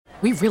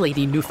We really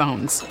need new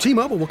phones.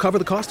 T-Mobile will cover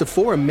the cost of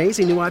 4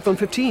 amazing new iPhone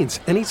 15s,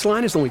 and each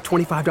line is only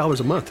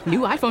 $25 a month. New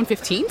iPhone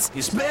 15s?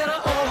 It's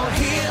better over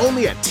here.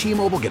 Only at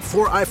T-Mobile, get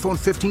 4 iPhone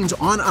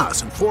 15s on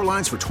us and 4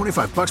 lines for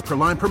 $25 per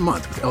line per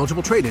month with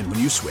eligible trade-in when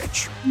you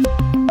switch.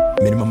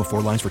 Minimum of 4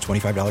 lines for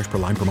 $25 per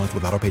line per month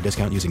with autopay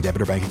discount using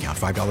debit or bank account.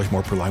 $5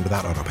 more per line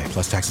without autopay,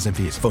 plus taxes and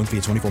fees. Phone fee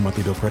at 24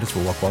 monthly bill credits for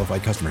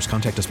well-qualified customers.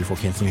 Contact us before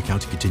canceling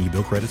account to continue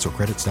bill credits or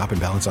credit stop and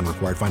balance on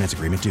required finance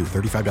agreement due.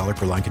 $35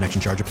 per line connection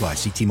charge applies.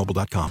 See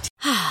T-Mobile.com.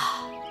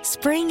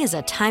 Spring is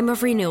a time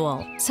of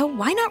renewal, so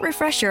why not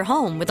refresh your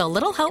home with a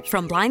little help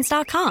from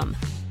Blinds.com?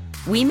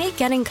 We make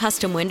getting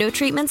custom window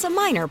treatments a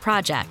minor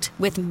project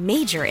with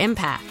major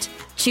impact.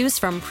 Choose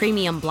from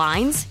premium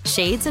blinds,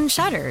 shades, and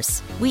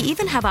shutters. We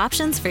even have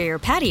options for your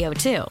patio,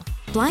 too.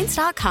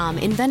 Blinds.com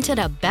invented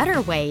a better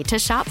way to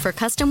shop for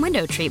custom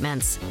window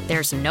treatments.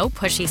 There's no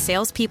pushy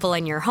salespeople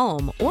in your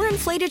home or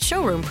inflated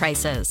showroom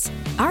prices.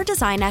 Our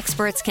design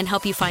experts can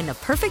help you find the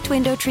perfect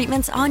window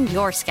treatments on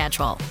your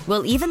schedule.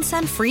 We'll even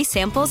send free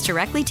samples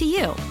directly to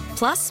you.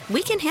 Plus,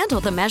 we can handle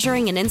the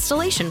measuring and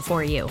installation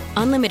for you.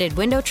 Unlimited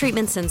window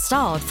treatments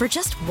installed for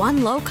just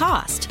one low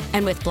cost.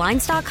 And with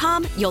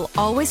Blinds.com, you'll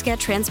always get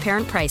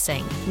transparent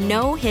pricing.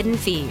 No hidden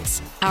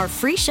fees. Our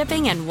free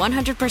shipping and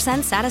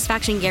 100%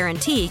 satisfaction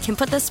guarantee can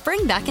put the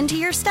spring back into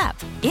your step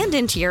and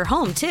into your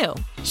home, too.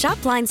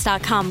 Shop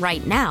Blinds.com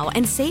right now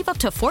and save up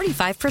to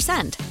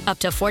 45%. Up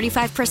to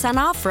 45%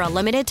 off for a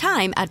limited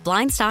time at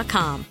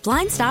Blinds.com.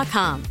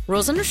 Blinds.com.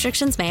 Rules and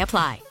restrictions may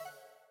apply.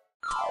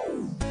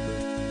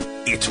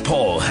 It's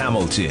Paul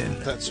Hamilton.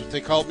 That's what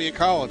they called me in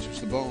college. It's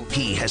the bone.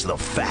 He has the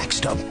facts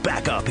to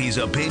back up his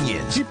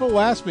opinions. People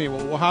ask me,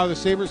 well, how are the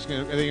Sabres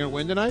going to, are they going to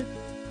win tonight?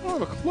 I don't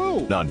have a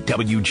clue. On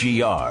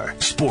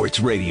WGR, Sports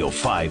Radio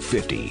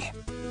 550.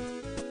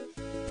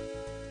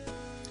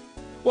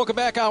 Welcome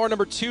back. Hour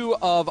number 2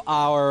 of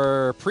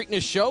our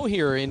Preakness show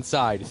here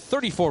inside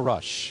 34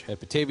 Rush at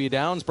Batavia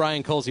Downs.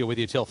 Brian Colzio with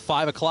you till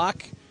 5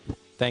 o'clock.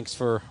 Thanks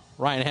for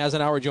Ryan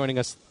Hasenauer joining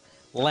us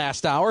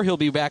last hour. He'll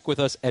be back with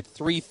us at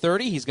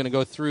 3:30. He's going to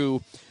go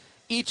through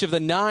each of the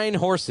 9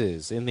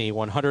 horses in the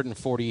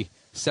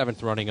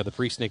 147th running of the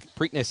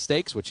Preakness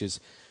Stakes, which is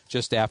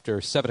just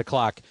after 7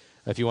 o'clock.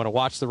 If you want to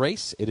watch the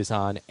race, it is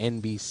on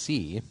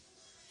NBC.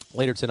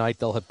 Later tonight,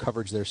 they'll have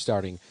coverage there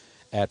starting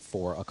at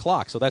 4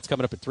 o'clock. So that's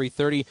coming up at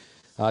 3:30.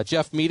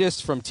 Jeff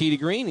Meadis from Tee to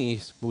Green,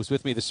 he was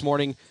with me this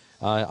morning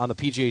on the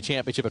PGA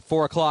Championship at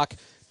 4 o'clock.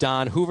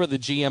 Don Hoover, the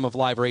GM of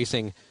Live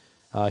Racing,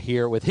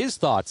 here with his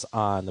thoughts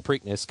on the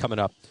Preakness coming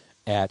up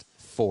at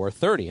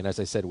 4:30. And as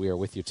I said, we are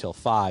with you till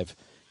 5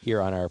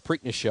 here on our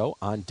Preakness show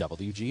on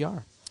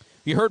WGR.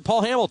 You heard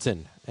Paul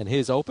Hamilton and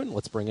his open.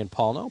 Let's bring in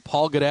Paul now.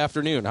 Paul, good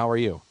afternoon. How are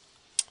you?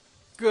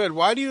 Good.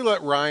 Why do you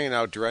let Ryan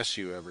outdress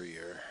you every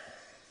year?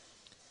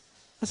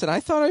 Listen,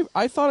 I thought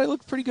I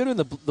looked pretty good in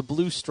the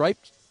blue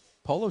striped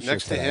polo shirt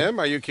Next to today. him?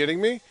 Are you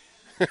kidding me?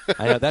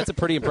 I know, that's a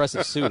pretty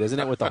impressive suit, isn't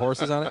it, with the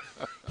horses on it?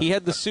 He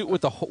had the suit with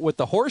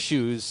the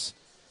horseshoes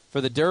for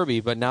the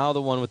Derby, but now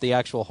the one with the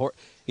actual horse.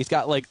 He's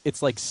got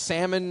it's like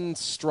salmon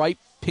stripe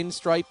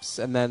pinstripes,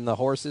 and then the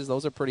horses.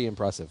 Those are pretty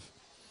impressive.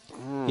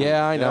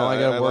 Yeah, I know. Yeah, I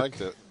got to work.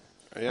 liked it.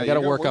 Yeah, I got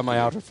to work on my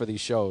outfit for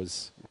these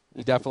shows.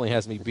 He definitely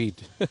has me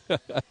beat.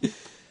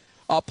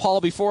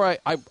 Paul, before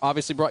I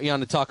obviously brought you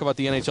on to talk about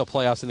the NHL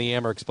playoffs and the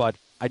Amerks, but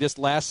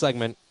last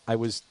segment I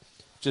was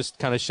just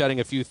kind of shedding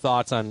a few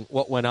thoughts on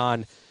what went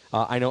on.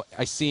 I know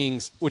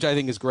seeing, which I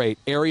think is great,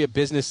 area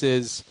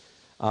businesses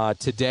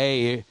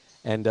today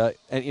and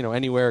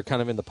anywhere kind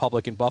of in the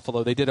public in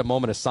Buffalo. They did a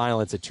moment of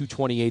silence at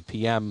 2:28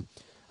 p.m.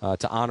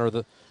 To honor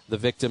the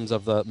victims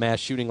of the mass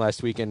shooting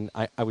last week. And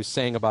I was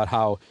saying about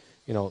how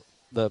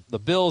the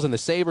Bills and the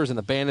Sabres and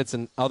the Bandits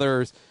and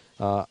others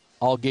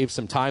all gave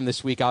some time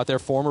this week out there,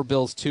 former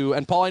Bills too.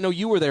 And, Paul, I know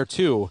you were there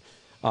too,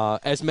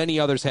 as many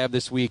others have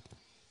this week,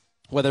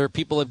 whether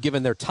people have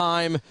given their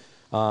time,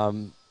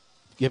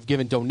 have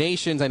given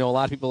donations. I know a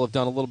lot of people have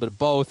done a little bit of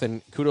both,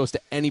 and kudos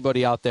to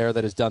anybody out there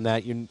that has done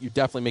that. You're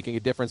definitely making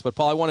a difference. But,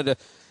 Paul, I wanted to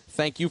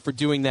thank you for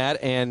doing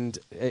that, and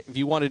if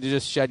you wanted to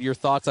just shed your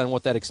thoughts on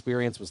what that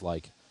experience was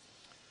like.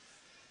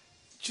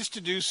 Just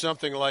to do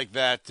something like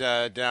that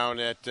down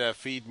at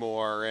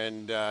Feedmore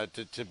and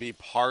to be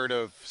part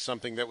of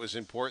something that was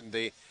important.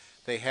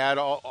 They had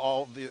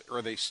all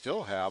they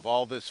still have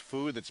all this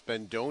food that's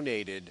been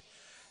donated,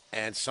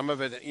 and some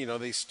of it,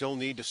 they still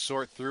need to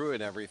sort through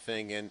and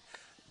everything.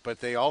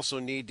 But they also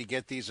need to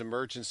get these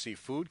emergency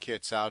food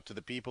kits out to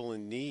the people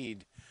in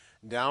need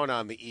down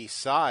on the east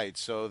side.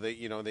 So they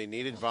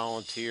needed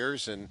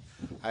volunteers, and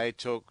I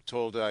told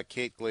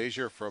Kate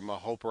Glazier from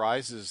Hope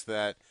Rises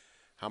that,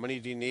 how many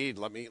do you need?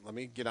 Let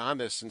me get on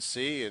this and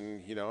see.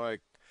 And I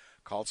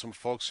called some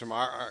folks from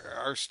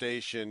our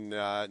station.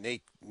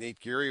 Nate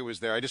Geary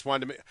was there. I just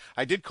wanted to.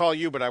 I did call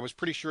you, but I was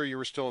pretty sure you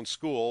were still in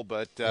school.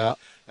 But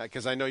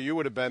because I know you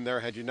would have been there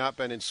had you not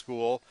been in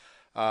school.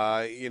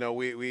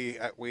 We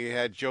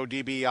had Joe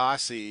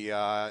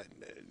DiBiase,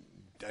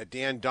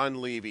 Dan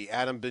Dunleavy,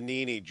 Adam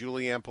Benini,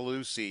 Julianne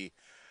Pelusi.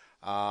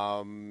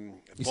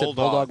 You said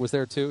Bulldog was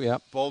there too. Yeah.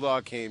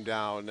 Bulldog came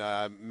down.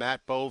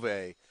 Matt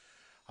Bove.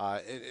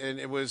 And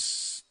it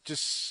was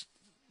just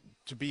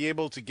to be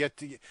able to get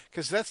to,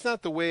 because that's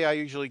not the way I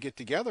usually get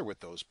together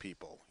with those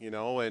people,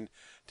 and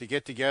to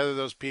get together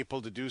those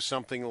people to do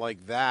something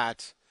like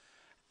that,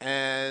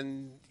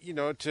 and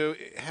to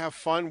have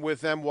fun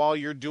with them while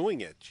you're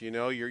doing it.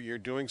 You're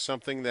doing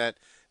something that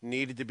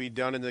needed to be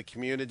done in the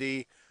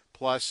community.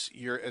 Plus,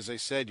 as I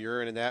said,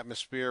 you're in an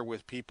atmosphere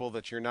with people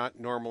that you're not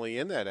normally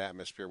in that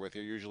atmosphere with.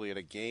 You're usually at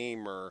a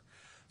game or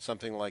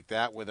something like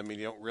that with them, and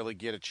you don't really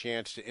get a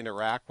chance to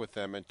interact with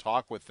them and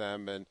talk with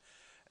them and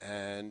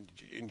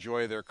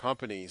enjoy their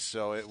company.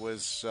 So it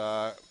was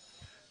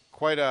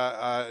quite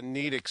a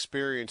neat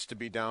experience to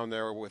be down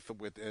there with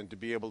and to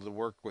be able to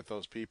work with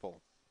those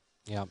people.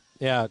 Yeah.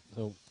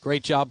 So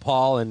great job,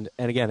 Paul. And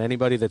again,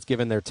 anybody that's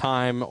given their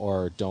time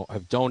or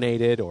have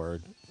donated or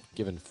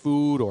given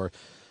food or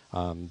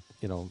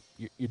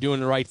you're doing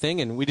the right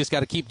thing, and we just got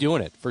to keep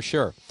doing it for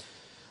sure.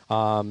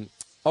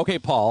 Okay,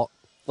 Paul.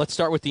 Let's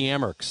start with the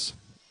Amerks.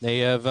 They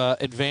have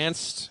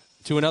advanced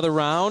to another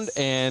round,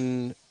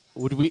 and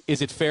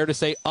is it fair to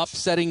say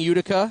upsetting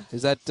Utica?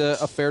 Is that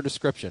a fair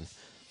description?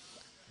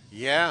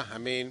 Yeah,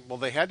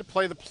 they had to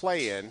play the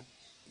play-in.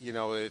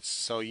 It's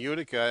so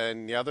Utica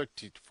and the other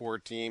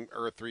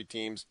three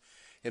teams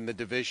in the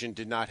division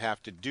did not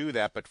have to do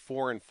that, but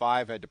 4 and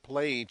 5 had to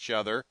play each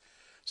other.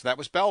 So that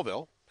was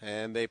Belleville,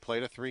 and they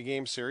played a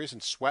 3-game series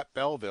and swept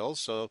Belleville.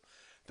 So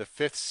the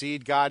 5th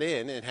seed got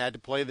in and had to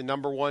play the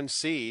number 1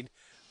 seed,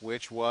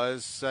 which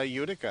was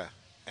Utica.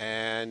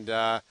 And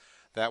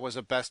that was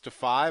a best of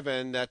 5,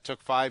 and that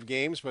took 5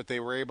 games, but they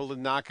were able to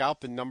knock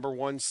out the number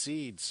 1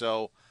 seed.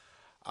 So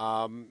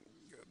the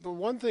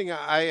one thing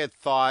I had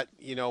thought,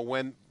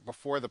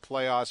 before the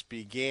playoffs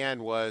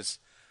began was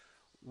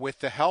with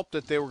the help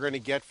that they were going to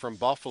get from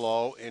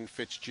Buffalo in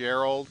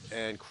Fitzgerald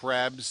and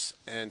Krebs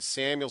and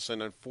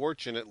Samuelson.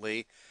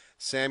 Unfortunately,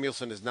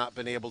 Samuelson has not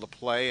been able to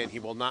play, and he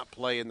will not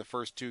play in the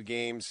first 2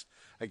 games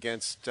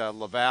against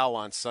Laval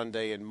on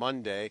Sunday and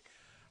Monday.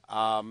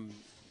 But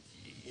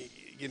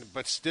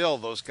still,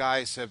 those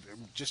guys have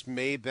just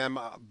made them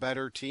a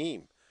better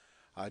team.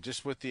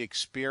 Just with the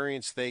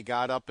experience they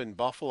got up in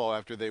Buffalo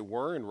after they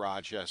were in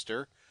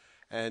Rochester.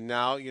 And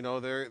now,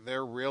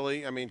 they're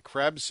really,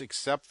 Krebs,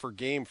 except for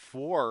Game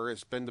 4,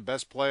 has been the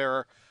best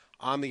player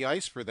on the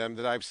ice for them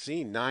that I've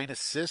seen. 9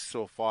 assists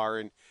so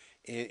far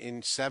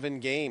in 7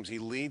 games. He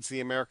leads the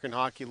American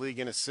Hockey League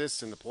in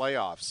assists in the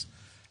playoffs.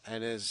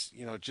 And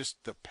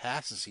just the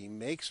passes he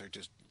makes are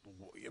just,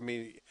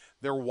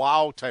 they're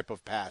wow type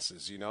of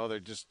passes, They're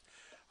just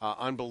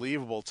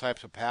unbelievable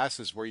types of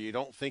passes where you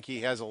don't think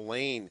he has a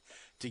lane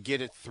to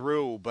get it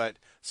through, but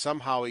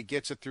somehow he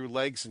gets it through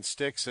legs and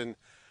sticks. And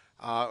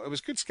it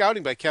was good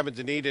scouting by Kevin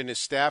Dunita and his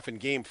staff in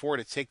Game 4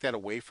 to take that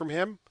away from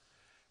him.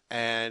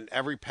 And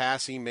every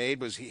pass he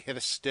made he hit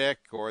a stick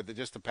or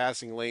just the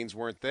passing lanes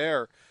weren't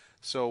there.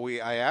 So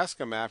I asked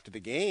him after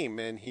the game,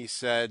 and he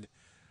said,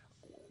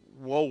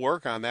 we'll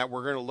work on that.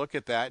 We're going to look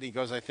at that. And he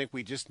goes, I think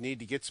we just need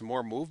to get some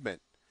more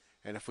movement.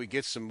 And if we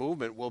get some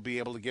movement, we'll be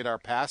able to get our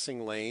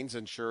passing lanes.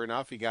 And sure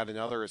enough, he got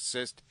another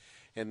assist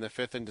in the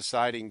 5th and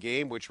deciding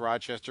game, which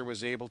Rochester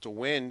was able to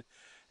win.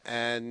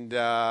 And,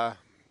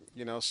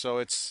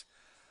 so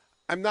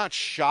I'm not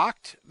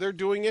shocked they're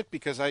doing it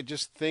because I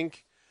just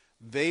think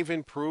they've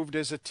improved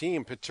as a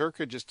team.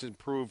 Peterka just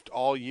improved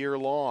all year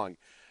long.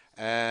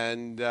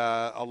 And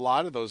a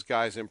lot of those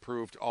guys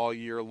improved all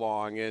year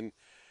long. And,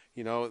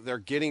 they're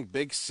getting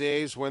big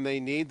saves when they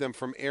need them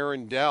from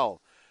Aaron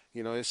Dell.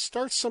 His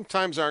starts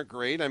sometimes aren't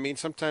great.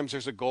 Sometimes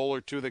there's a goal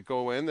or two that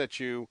go in that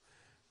you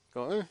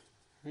go,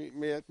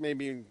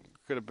 maybe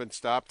could have been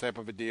stopped type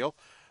of a deal.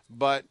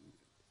 But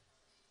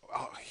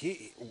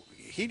he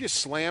just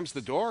slams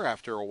the door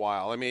after a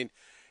while.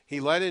 He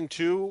led in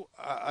 2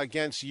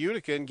 against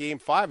Utica in Game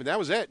 5, and that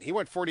was it. He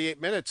went 48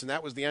 minutes, and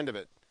that was the end of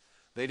it.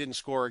 They didn't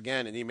score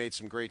again, and he made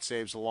some great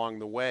saves along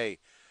the way.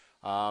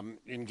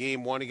 In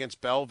Game 1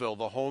 against Belleville,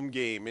 the home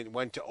game, it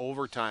went to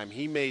overtime.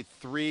 He made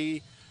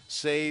 3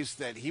 saves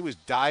that he was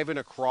diving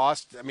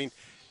across.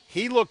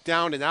 He looked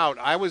down and out.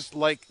 I was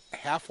like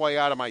halfway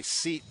out of my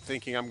seat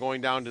thinking I'm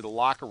going down to the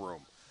locker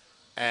room.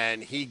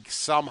 And he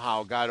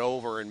somehow got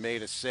over and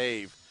made a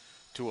save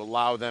to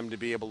allow them to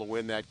be able to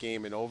win that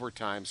game in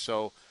overtime.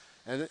 So,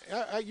 and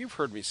you've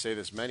heard me say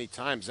this many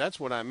times, that's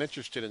what I'm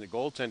interested in the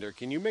goaltender.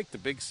 Can you make the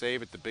big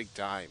save at the big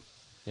time?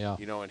 Yeah.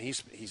 And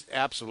he's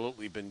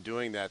absolutely been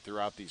doing that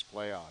throughout these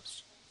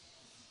playoffs.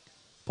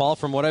 Paul,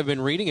 from what I've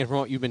been reading and from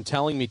what you've been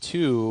telling me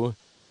too,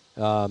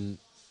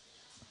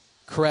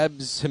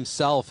 Krebs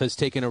himself has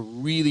taken a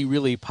really,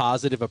 really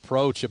positive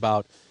approach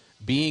about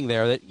being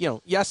there. That,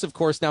 yes, of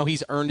course, now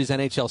he's earned his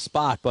NHL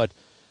spot, but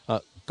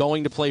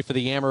going to play for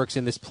the Amerks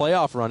in this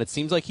playoff run, it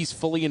seems like he's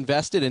fully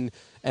invested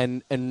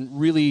and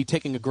really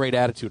taking a great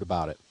attitude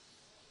about it.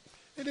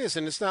 It is,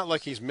 and it's not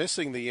like he's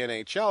missing the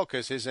NHL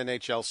because his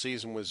NHL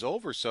season was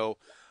over. So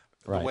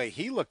the way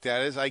he looked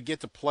at it is I get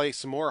to play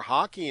some more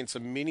hockey and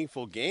some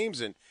meaningful games,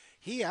 and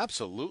he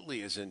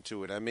absolutely is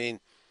into it.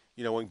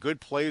 When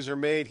good plays are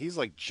made, he's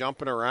like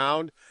jumping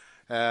around,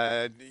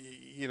 like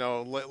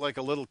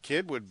a little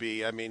kid would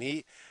be.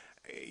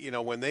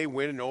 when they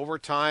win in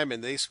overtime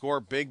and they score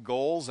big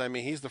goals, I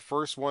mean, he's the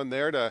first one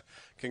there to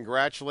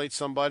congratulate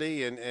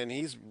somebody, and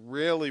he's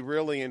really,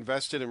 really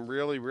invested and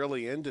really,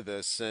 really into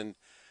this. And,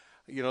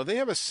 they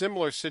have a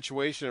similar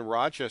situation in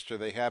Rochester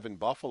they have in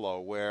Buffalo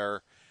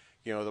where,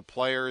 the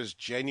players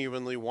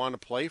genuinely want to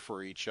play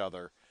for each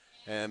other,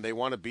 and they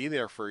want to be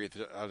there for each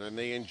other, and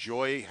they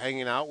enjoy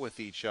hanging out with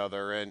each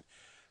other. And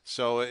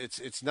so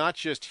it's not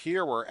just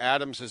here where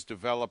Adams has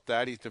developed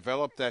that. He's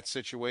developed that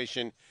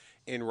situation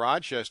in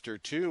Rochester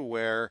too,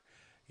 where,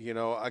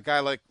 a guy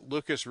like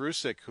Lucas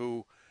Rusick,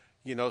 who,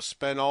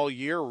 spent all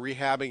year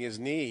rehabbing his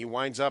knee. He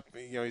winds up,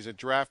 he's a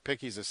draft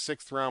pick. He's a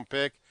 6th-round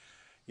pick.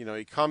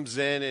 He comes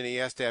in and he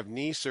has to have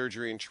knee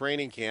surgery in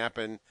training camp,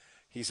 and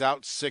he's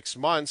out 6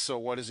 months. So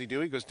what does he do?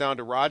 He goes down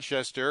to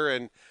Rochester,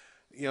 and,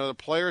 the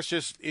players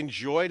just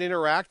enjoyed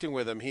interacting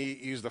with him.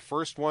 He's the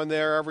first one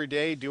there every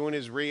day doing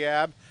his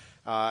rehab.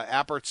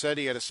 Appert said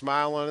he had a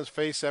smile on his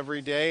face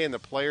every day, and the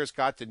players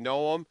got to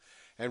know him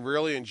and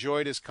really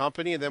enjoyed his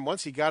company. And then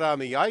once he got on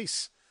the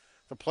ice,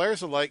 the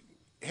players are like,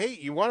 hey,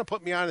 you want to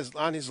put me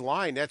on his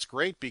line? That's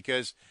great,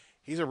 because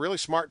he's a really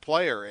smart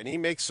player, and he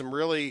makes some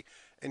really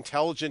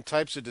intelligent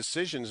types of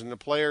decisions, and the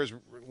players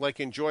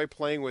enjoy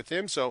playing with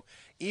him. So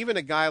even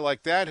a guy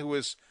like that who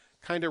is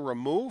kind of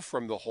removed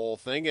from the whole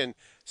thing and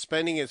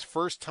spending his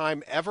first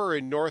time ever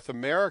in North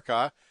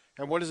America,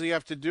 and what does he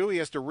have to do? He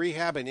has to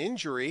rehab an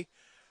injury.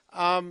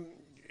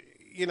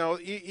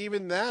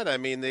 Even that, I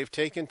mean, they've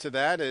taken to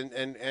that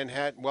and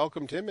had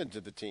welcomed him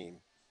into the team.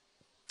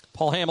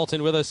 Paul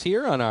Hamilton with us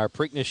here on our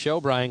Preakness Show.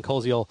 Brian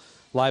Koziel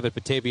live at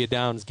Batavia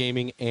Downs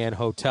Gaming and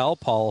Hotel.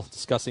 Paul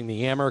discussing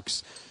the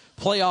Amherst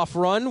playoff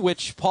run,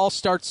 which, Paul,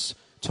 starts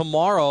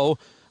tomorrow.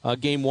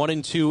 Game 1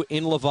 and 2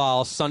 in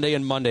Laval, Sunday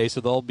and Monday,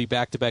 so they'll be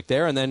back-to-back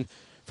there. And then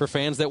for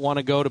fans that want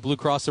to go to Blue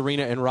Cross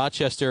Arena in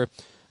Rochester,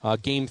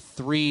 Game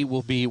 3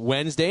 will be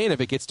Wednesday, and if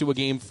it gets to a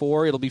Game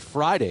 4, it'll be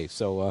Friday.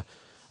 So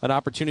an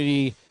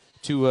opportunity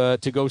to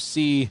go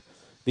see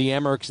the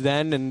Amherst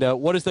then. And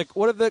what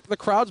have the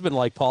crowds been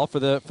like, Paul, for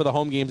the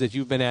home games that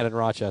you've been at in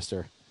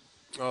Rochester?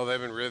 Oh, they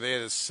had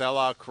a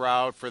sellout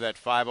crowd for that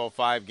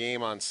 5:05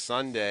 game on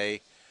Sunday.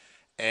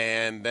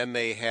 And then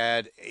they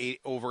had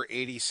over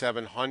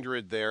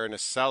 8,700 there, and a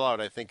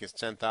sellout, I think, is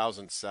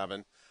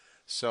 10,007.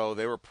 So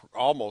they were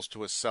almost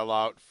to a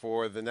sellout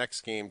for the next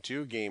game,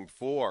 too, Game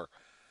 4.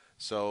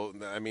 So,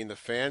 I mean, the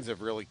fans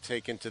have really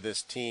taken to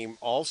this team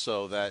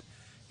also that,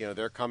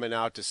 they're coming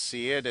out to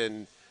see it.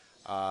 And,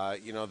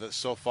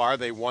 so far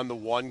they won the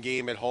one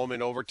game at home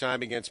in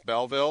overtime against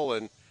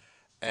Belleville.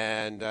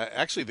 And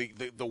actually,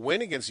 the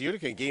win against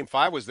Utica in Game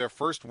 5 was their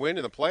first win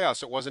in the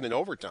playoffs. It wasn't in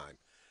overtime.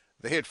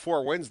 They had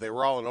 4 wins. They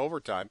were all in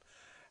overtime.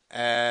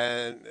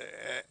 And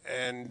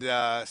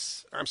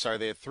I'm sorry,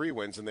 they had 3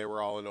 wins, and they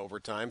were all in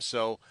overtime.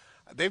 So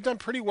they've done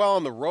pretty well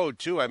on the road,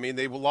 too. I mean,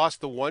 they lost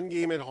the one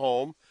game at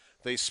home.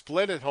 They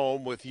split at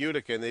home with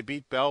Utica, and they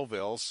beat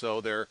Belleville.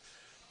 So they're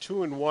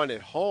 2-1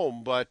 at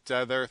home, but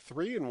they're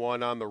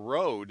 3-1 on the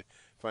road,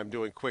 if I'm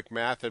doing quick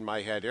math in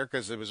my head here,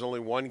 because there was only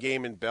one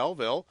game in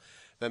Belleville.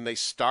 Then they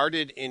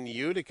started in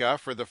Utica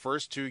for the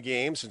first 2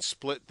 games and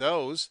split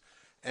those.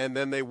 And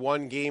then they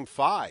won Game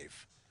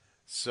 5.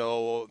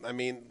 So, I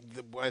mean,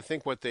 I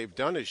think what they've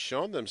done is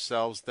shown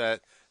themselves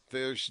that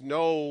they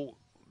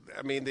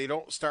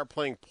don't start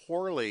playing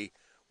poorly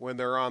when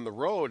they're on the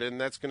road, and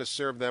that's going to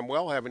serve them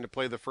well, having to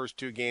play the first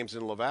 2 games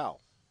in Laval.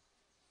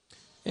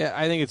 Yeah,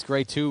 I think it's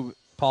great, too,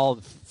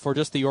 Paul, for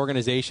just the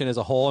organization as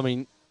a whole. I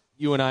mean,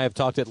 you and I have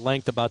talked at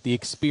length about the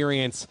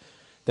experience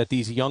that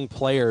these young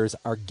players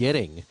are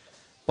getting,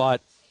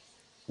 but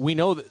we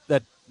know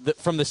that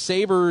from the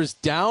Sabres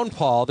down,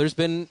 Paul, there's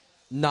been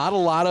not a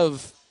lot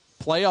of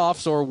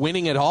playoffs or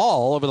winning at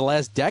all over the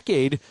last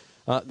decade.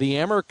 The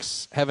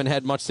Amherst haven't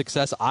had much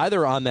success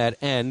either on that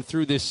end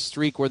through this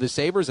streak where the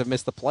Sabres have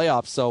missed the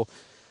playoffs. So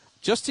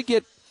just to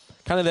get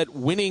kind of that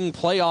winning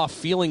playoff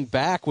feeling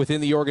back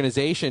within the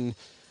organization,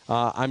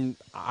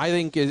 I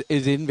think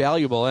is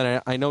invaluable.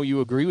 And I know you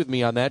agree with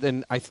me on that.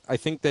 And I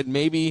think that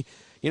maybe,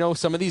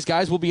 some of these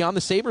guys will be on the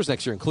Sabres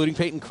next year, including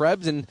Peyton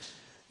Krebs, and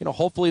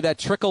hopefully that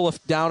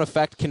trickle-down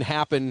effect can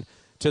happen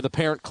to the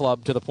parent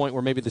club to the point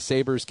where maybe the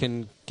Sabres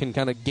can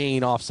kind of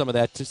gain off some of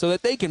that so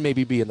that they can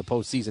maybe be in the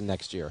postseason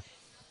next year.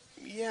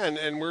 Yeah,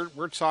 and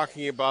we're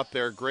talking about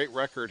their great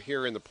record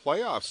here in the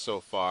playoffs so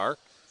far.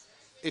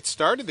 It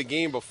started the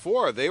game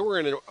before. They were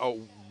in a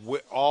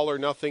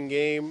all-or-nothing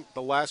game,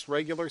 the last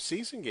regular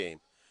season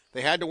game.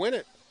 They had to win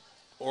it,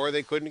 or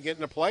they couldn't get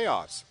in the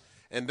playoffs.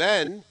 And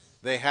then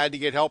they had to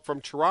get help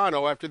from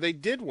Toronto after they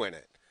did win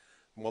it.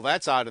 Well,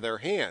 that's out of their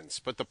hands.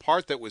 But the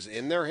part that was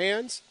in their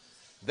hands,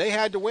 they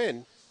had to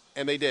win,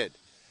 and they did.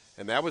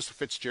 And that was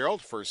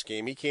Fitzgerald's first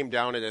game. He came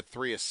down and had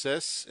 3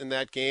 assists in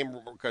that game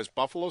because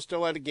Buffalo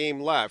still had a game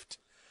left.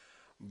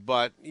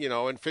 But,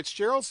 and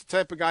Fitzgerald's the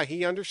type of guy,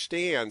 he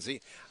understands.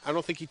 I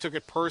don't think he took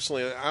it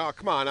personally. Oh,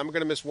 come on, I'm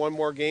going to miss one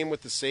more game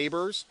with the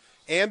Sabres.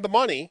 And the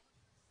money.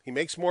 He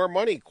makes more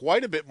money,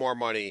 quite a bit more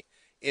money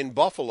in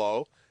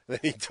Buffalo than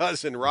he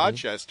does in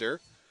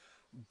Rochester.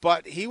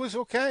 But he was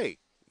okay.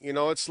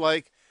 It's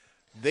like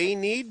they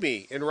need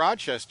me in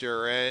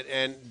Rochester,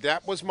 and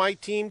that was my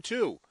team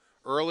too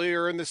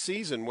earlier in the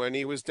season when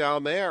he was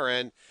down there,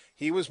 and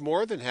he was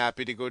more than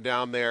happy to go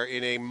down there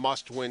in a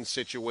must-win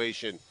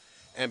situation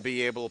and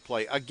be able to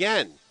play.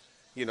 Again,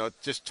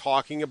 just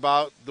talking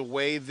about the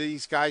way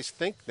these guys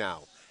think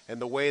now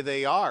and the way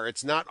they are.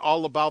 It's not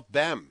all about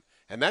them,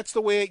 and that's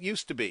the way it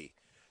used to be.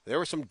 There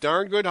were some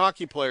darn good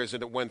hockey players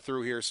that went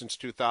through here since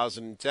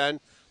 2010,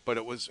 but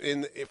it was,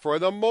 for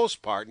the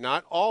most part,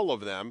 not all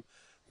of them,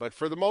 but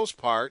for the most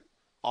part,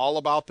 all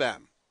about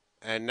them.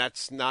 And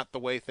that's not the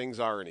way things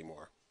are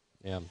anymore.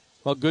 Yeah.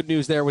 Well, good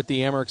news there with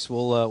the Amerks.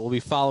 We'll be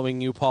following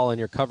you, Paul, in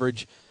your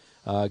coverage.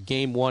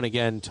 Game 1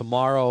 again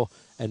tomorrow,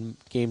 and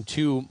Game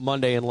 2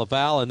 Monday in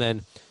Laval, and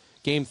then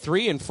Game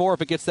 3 and 4,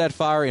 if it gets that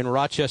far, in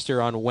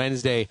Rochester on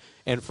Wednesday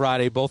and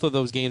Friday. Both of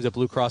those games at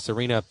Blue Cross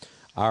Arena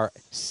are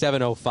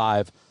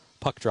 7:05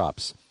 puck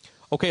drops.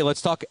 Okay,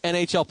 let's talk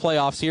NHL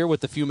playoffs here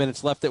with the few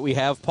minutes left that we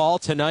have. Paul,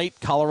 tonight,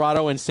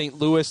 Colorado and St.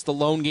 Louis, the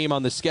lone game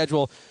on the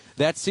schedule.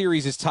 That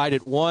series is tied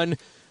at 1.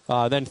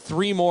 Then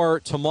 3 more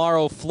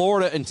tomorrow.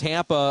 Florida and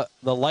Tampa,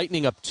 the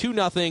Lightning up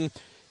 2-0.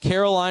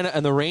 Carolina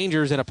and the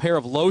Rangers in a pair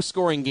of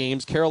low-scoring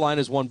games.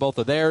 Carolina's won both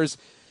of theirs.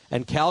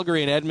 And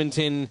Calgary and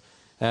Edmonton,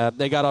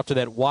 they got off to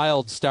that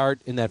wild start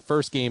in that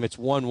first game. It's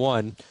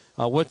 1-1.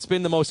 What's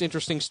been the most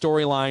interesting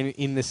storyline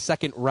in the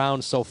second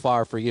round so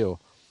far for you?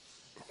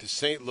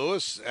 St.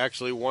 Louis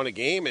actually won a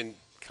game and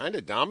kind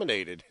of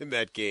dominated in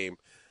that game.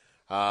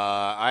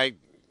 As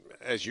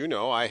you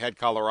know, I had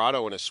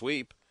Colorado in a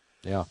sweep.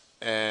 Yeah.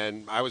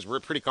 And I was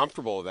pretty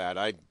comfortable with that.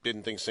 I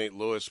didn't think St.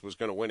 Louis was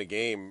going to win a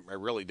game. I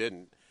really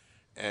didn't.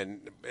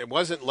 And it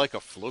wasn't like a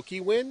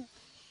fluky win.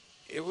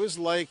 It was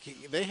like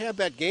they had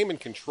that game in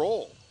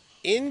control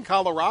in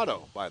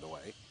Colorado, by the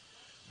way.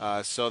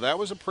 So that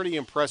was a pretty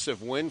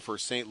impressive win for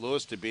St.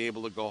 Louis to be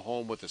able to go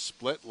home with a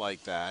split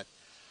like that.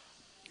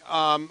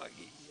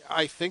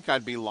 I think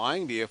I'd be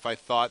lying to you if I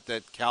thought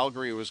that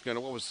Calgary was going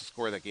to, what was the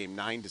score of that game?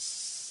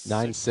 9-6.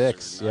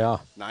 9-6, yeah.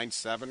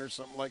 9-7 or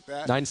something like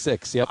that?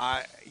 9-6, yep.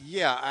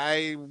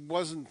 I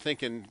wasn't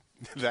thinking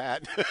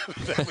that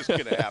was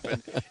going to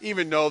happen,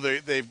 even though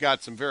they've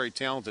got some very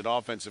talented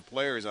offensive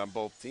players on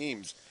both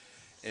teams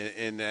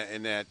in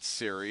that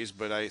series,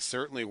 but I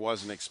certainly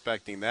wasn't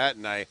expecting that,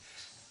 and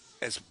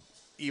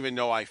even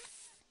though I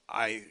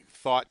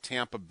thought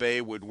Tampa Bay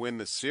would win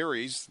the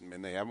series,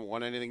 and they haven't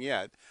won anything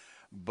yet,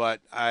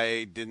 but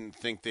I didn't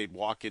think they'd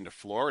walk into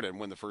Florida and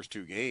win the first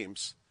 2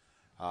 games,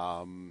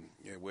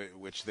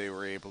 which they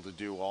were able to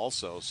do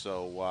also.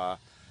 So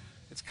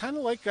it's kind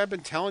of like I've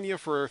been telling you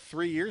for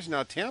 3 years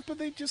now. Tampa,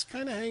 they just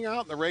kind of hang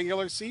out in the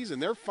regular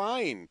season. They're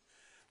fine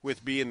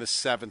with being the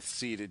 7th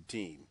seeded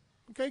team.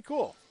 Okay,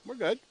 cool. We're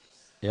good.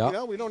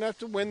 Yeah. We don't have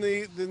to win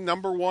the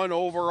number 1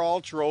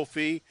 overall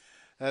trophy.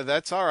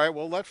 That's all right.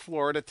 We'll let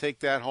Florida take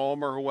that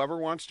home, or whoever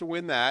wants to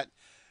win that.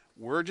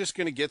 We're just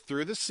going to get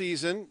through the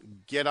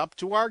season, get up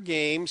to our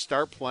game,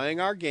 start playing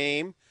our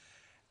game.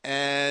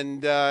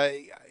 And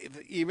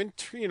even,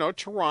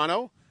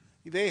 Toronto,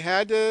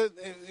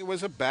 it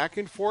was a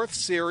back-and-forth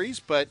series,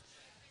 but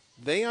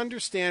they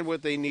understand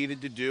what they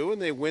needed to do, and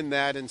they win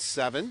that in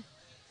 7.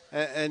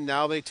 And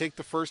now they take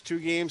the first 2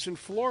 games in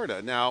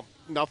Florida. Now,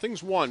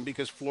 nothing's won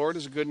because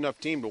Florida's a good enough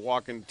team to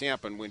walk into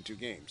Tampa and win 2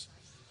 games.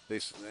 They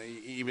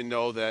even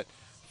know that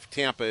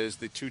Tampa is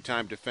the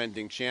 2-time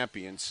defending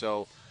champion.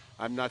 So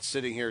I'm not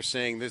sitting here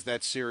saying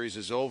that series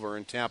is over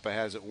and Tampa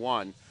hasn't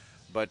won.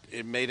 But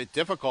it made it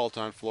difficult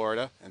on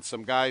Florida. And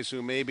some guys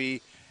who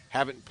maybe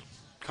haven't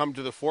come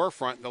to the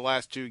forefront in the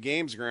last 2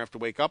 games are going to have to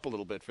wake up a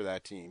little bit for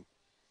that team.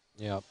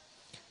 Yeah.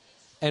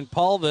 And,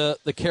 Paul,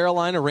 the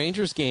Carolina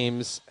Rangers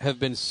games have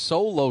been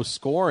so low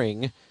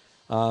scoring.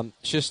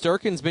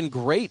 Shesterkin's been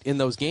great in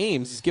those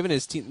games. He's given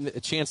his team a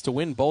chance to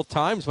win both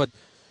times, but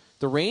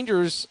the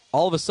Rangers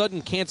all of a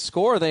sudden can't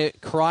score.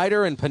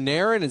 Kreider and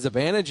Panarin and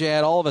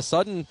Zibanejad, all of a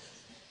sudden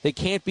they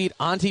can't beat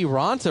Antti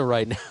Raanta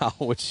right now,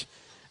 which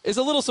is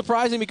a little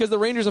surprising because the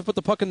Rangers have put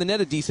the puck in the net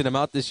a decent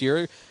amount this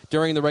year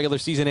during the regular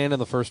season and in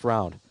the first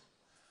round.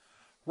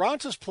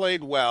 Ranta's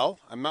played well.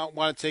 I don't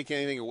want to take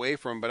anything away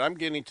from him, but I'm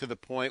getting to the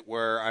point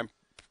where I'm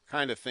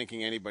kind of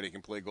thinking anybody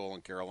can play goal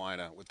in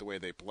Carolina with the way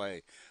they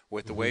play,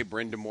 with the way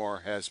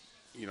Brind'Amour has,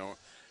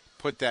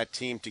 put that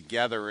team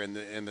together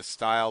in the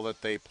style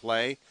that they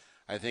play.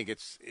 I think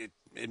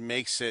it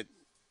makes it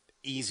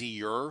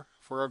easier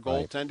for a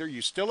goaltender. Right.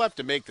 You still have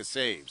to make the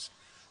saves.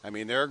 I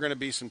mean, there are going to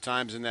be some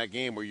times in that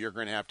game where you're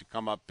going to have to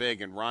come up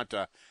big, and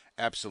Raanta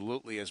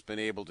absolutely has been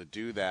able to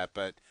do that.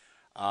 But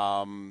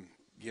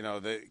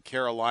the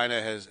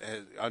Carolina has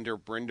under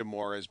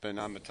Brind'Amour has been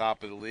on the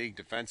top of the league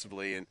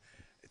defensively, and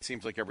it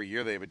seems like every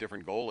year they have a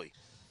different goalie.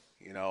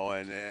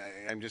 And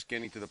I'm just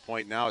getting to the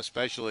point now,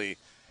 especially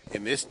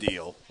in this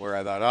deal, where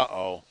I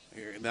thought,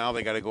 now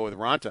they got to go with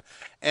Raanta.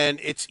 And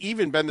it's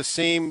even been the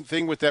same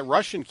thing with that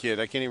Russian kid.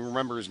 I can't even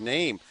remember his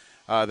name.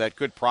 That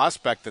good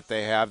prospect that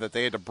they have that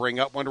they had to bring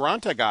up when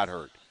Raanta got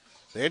hurt.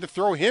 They had to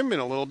throw him in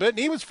a little bit, and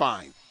he was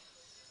fine.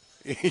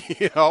 But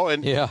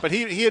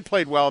he had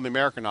played well in the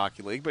American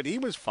Hockey League, but he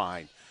was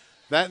fine.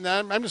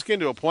 I'm just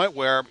getting to a point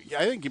where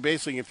I think you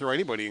basically can throw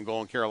anybody in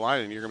goal in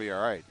Carolina and you're going to be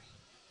all right.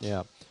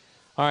 Yeah.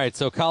 All right,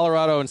 so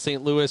Colorado and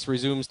St. Louis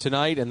resumes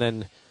tonight, and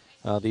then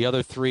the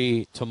other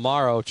three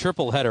tomorrow.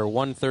 Triple header,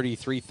 1:30,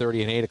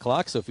 3:30, and 8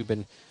 o'clock. So if you've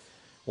been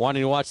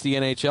wanting to watch the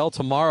NHL,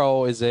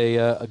 tomorrow is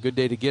a good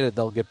day to get it.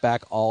 They'll get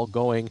back all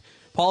going.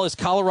 Paul, is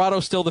Colorado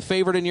still the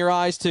favorite in your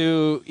eyes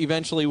to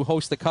eventually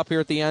host the Cup here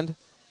at the end?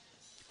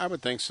 I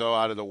would think so.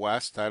 Out of the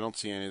West, I don't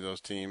see any of those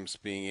teams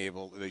being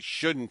able. They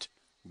shouldn't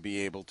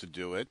be able to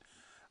do it.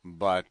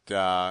 But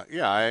I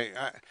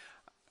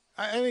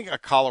think a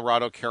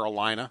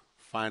Colorado-Carolina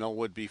final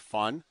would be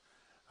fun,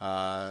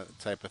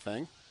 type of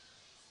thing.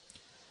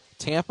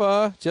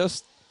 Tampa,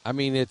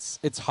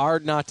 it's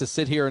hard not to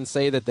sit here and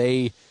say that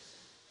they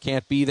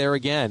can't be there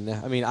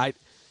again. I mean,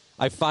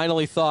 I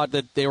finally thought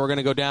that they were going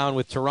to go down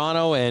with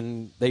Toronto,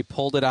 and they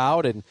pulled it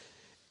out. And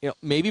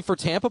maybe for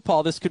Tampa,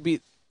 Paul, this could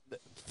be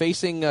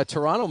facing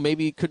Toronto.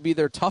 Maybe it could be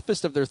their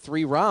toughest of their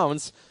 3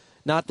 rounds.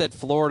 Not that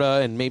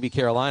Florida and maybe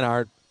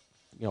Carolina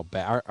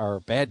are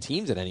bad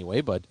teams in any way,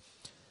 but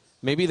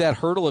maybe that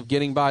hurdle of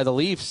getting by the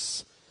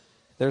Leafs,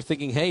 they're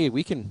thinking, hey,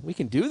 we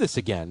can do this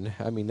again.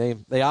 I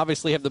mean, they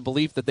obviously have the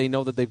belief that they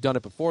know that they've done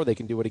it before. They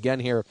can do it again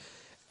here,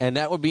 and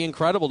that would be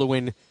incredible to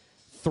win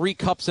 3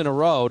 cups in a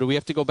row. Do we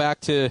have to go back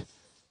to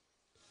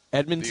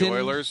Edmonton? The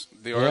Oilers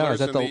and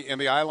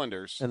the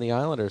Islanders. And the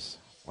Islanders.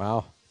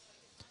 Wow.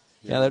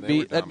 Yeah,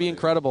 that'd be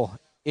incredible.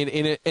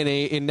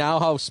 In now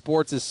how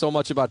sports is so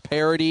much about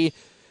parity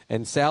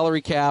and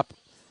salary cap,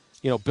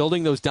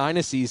 building those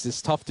dynasties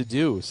is tough to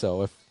do.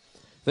 So if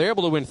they're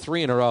able to win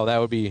 3 in a row, that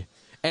would be,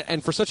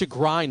 and for such a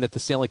grind that the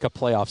Stanley Cup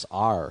playoffs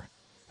are.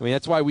 I mean,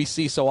 that's why we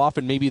see so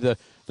often maybe the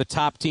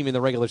top team in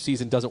the regular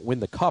season doesn't win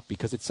the Cup,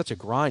 because it's such a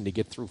grind to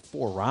get through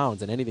 4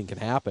 rounds and anything can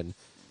happen.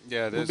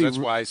 Yeah, it is. That's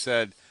why I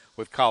said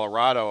with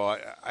Colorado,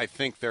 I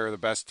think they're the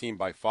best team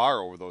by far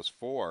over those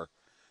 4.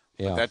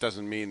 But that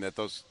doesn't mean that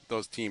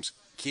those teams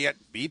can't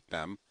beat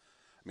them.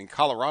 I mean,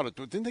 Colorado,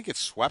 didn't they get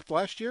swept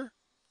last year?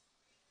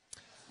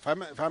 If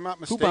I'm not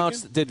mistaken. Who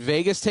bounced? Did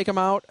Vegas take them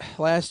out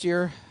last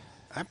year?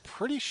 I'm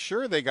pretty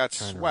sure they got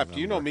swept.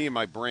 You know me and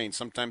my brain.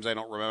 Sometimes I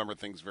don't remember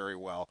things very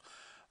well.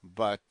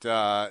 But,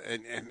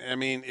 and I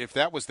mean, if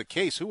that was the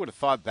case, who would have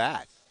thought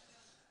that?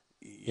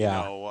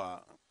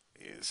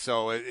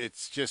 So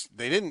it's just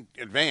they didn't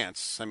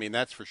advance. I mean,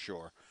 that's for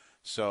sure.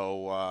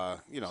 So,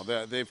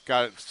 they've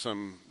got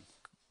some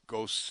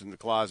ghosts in the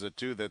closet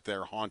too that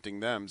they're haunting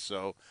them.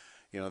 So,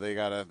 they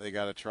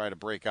gotta try to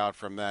break out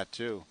from that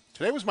too.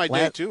 Today was my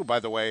day too,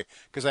 by the way,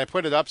 because I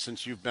put it up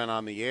since you've been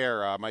on the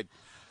air.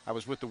 I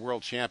was with the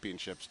World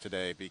Championships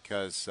today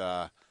because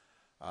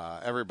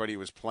everybody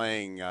was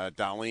playing.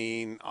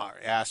 Dahlin,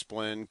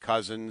 Asplund,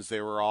 Cousins, they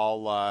were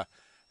all,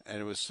 and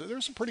there was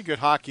some pretty good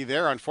hockey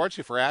there.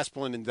 Unfortunately for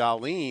Asplund and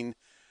Dahlin,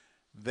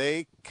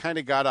 they kind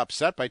of got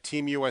upset by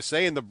Team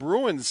USA, and the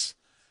Bruins,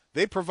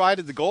 they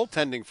provided the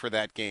goaltending for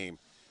that game.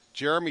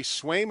 Jeremy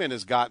Swayman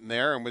has gotten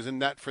there and was in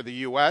net for the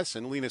U.S.,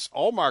 and Linus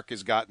Ullmark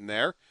has gotten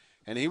there,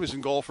 and he was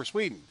in goal for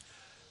Sweden.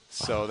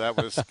 So that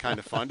was kind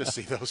of fun to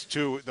see those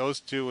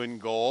two in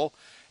goal.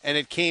 And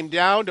it came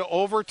down to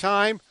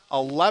overtime,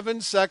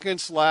 11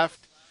 seconds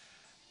left.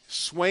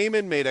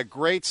 Swayman made a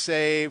great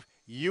save.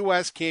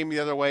 U.S. came the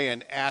other way,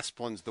 and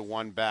Asplund's the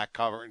one back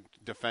covering,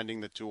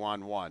 defending the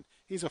 2-on-1.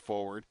 He's a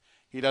forward.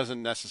 He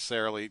doesn't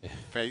necessarily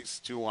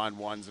face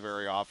 2-on-1s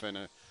very often.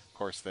 Of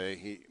course,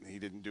 he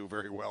didn't do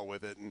very well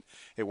with it, and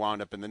it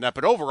wound up in the net.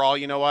 But overall,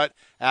 you know what?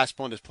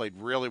 Asplund has played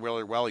really,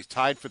 really well. He's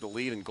tied for the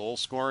lead in goal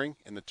scoring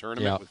in the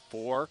tournament with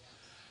 4.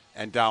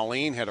 And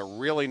Dahlin had a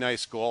really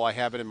nice goal. I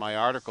have it in my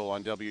article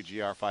on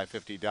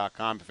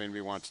WGR550.com if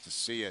anybody wants to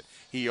see it.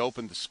 He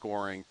opened the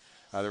scoring.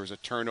 There was a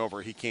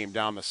turnover. He came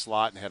down the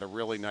slot and had a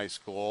really nice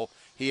goal.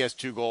 He has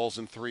 2 goals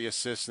and 3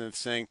 assists in the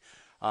thing.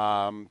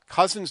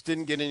 Cousins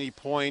didn't get any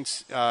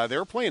points. They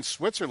were playing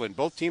Switzerland.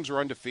 Both teams were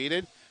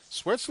undefeated.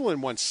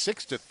 Switzerland won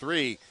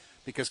 6-3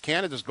 because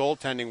Canada's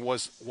goaltending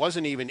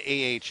wasn't even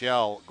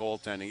AHL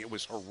goaltending. It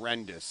was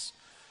horrendous.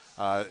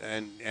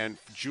 And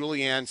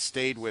Julianne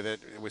stayed with it.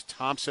 It was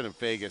Thompson and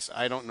Vegas.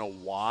 I don't know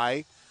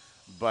why,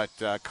 but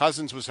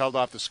Cousins was held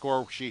off the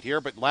score sheet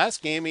here. But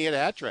last game he had a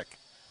hat trick,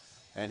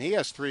 and he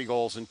has 3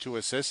 goals and 2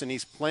 assists, and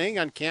he's playing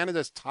on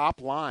Canada's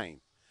top line.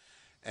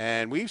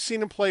 And we've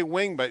seen him play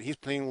wing, but he's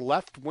playing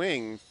left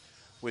wing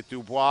with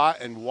Dubois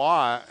and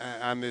Waugh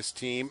on this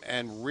team,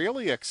 and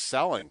really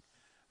excelling.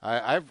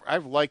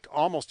 I've liked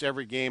almost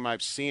every game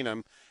I've seen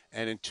him.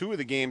 And in 2 of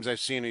the games I've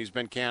seen, he's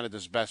been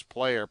Canada's best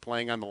player,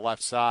 playing on the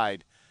left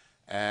side.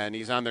 And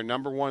he's on their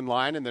number 1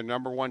 line and their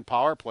number 1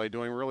 power play,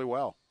 doing really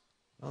well.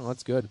 Oh,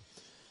 that's good.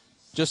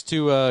 Just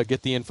to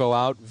get the info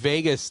out,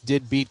 Vegas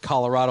did beat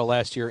Colorado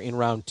last year in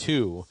round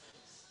 2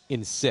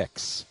 in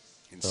 6.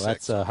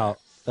 That's how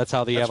the Avalanche were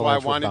bounced. That's why I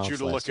wanted you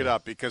to look it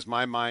up, because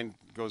my mind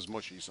goes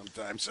mushy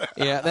sometimes.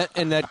 Yeah,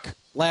 that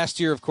last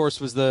year, of course,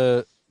 was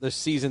the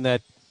season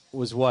that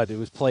was what? It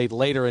was played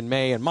later in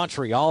May, and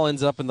Montreal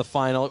ends up in the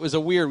final. It was a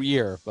weird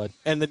year,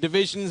 and the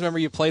divisions, remember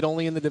you played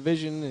only in the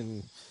division,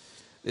 and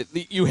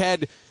You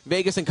had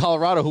Vegas and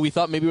Colorado, who we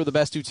thought maybe were the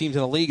best two teams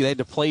in the league. They had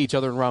to play each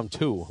other in round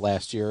 2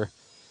 last year.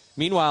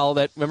 Meanwhile,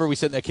 remember we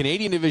said that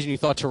Canadian division, you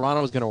thought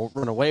Toronto was going to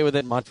run away with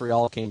it.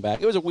 Montreal came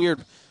back. It was a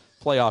weird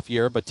playoff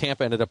year, but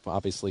Tampa ended up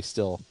obviously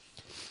still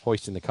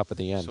hoisting the cup at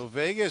the end. So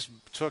Vegas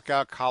took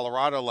out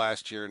Colorado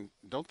last year, and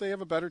don't they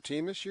have a better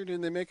team this year?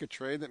 Didn't they make a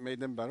trade that made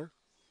them better?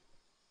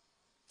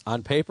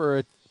 On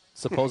paper,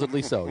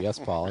 supposedly so. Yes,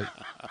 Paul.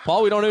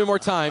 Paul, we don't have any more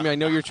time. I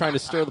know you're trying to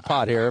stir the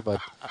pot here, but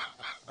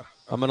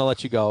I'm going to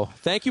let you go.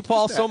 Thank you,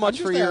 Paul, so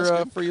much for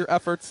your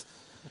efforts.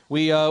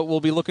 We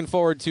will be looking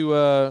forward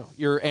to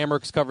your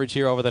Amerks coverage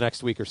here over the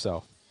next week or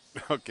so.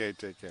 Okay,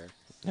 take care.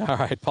 All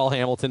right, Paul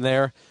Hamilton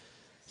there.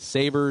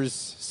 Sabres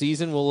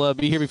season will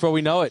be here before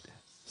we know it.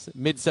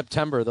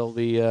 Mid-September, they'll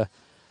be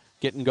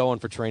getting going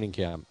for training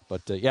camp.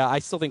 But, yeah, I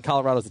still think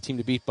Colorado's the team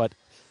to beat, but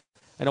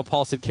I know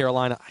Paul said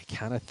Carolina. I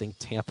kind of think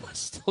Tampa's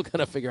still going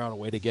to figure out a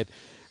way to get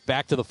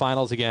back to the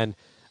finals again.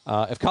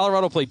 If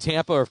Colorado played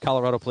Tampa or if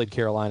Colorado played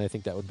Carolina, I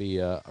think that would be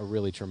a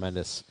really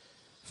tremendous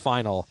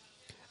final.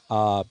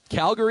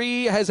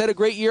 Calgary has had a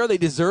great year. They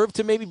deserve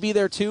to maybe be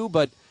there too,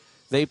 but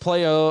they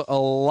play a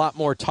lot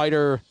more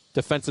tighter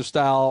defensive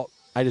style.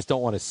 I just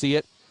don't want to see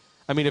it.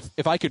 I mean,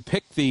 if I could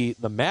pick the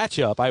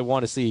matchup, I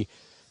want to see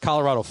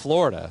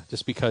Colorado-Florida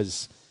just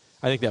because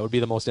I think that would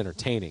be the most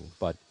entertaining.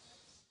 But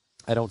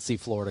I don't see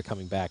Florida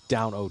coming back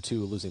down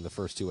 0-2, losing the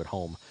first 2 at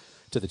home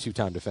to the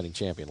 2-time defending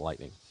champion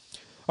Lightning.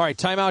 All right,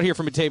 timeout here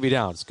from Batavia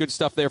Downs. Good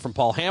stuff there from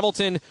Paul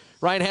Hamilton.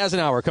 Ryan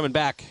Hasenauer coming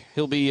back.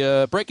 He'll be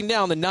breaking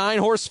down the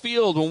 9-horse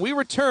field when we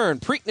return.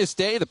 Preakness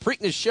Day, the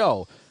Preakness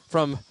Show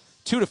from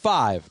 2 to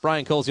 5.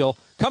 Brian Koziol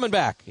coming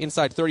back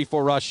inside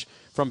 34 Rush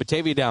from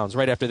Batavia Downs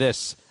right after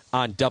this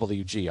on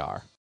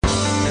WGR.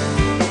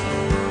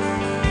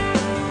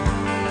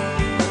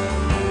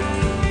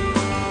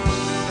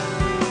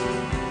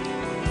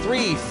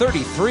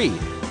 3:33.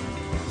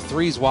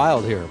 Three's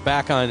wild here.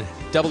 Back on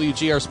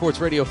WGR Sports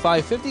Radio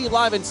 550,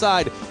 live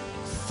inside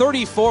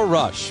 34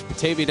 Rush.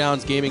 Batavia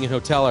Downs Gaming and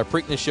Hotel, our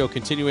Preakness Show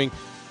continuing.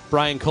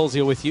 Brian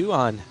Koziol with you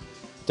on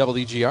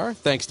WGR.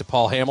 Thanks to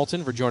Paul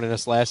Hamilton for joining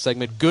us last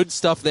segment. Good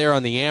stuff there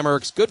on the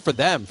Amerks. Good for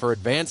them for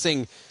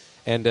advancing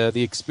and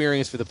the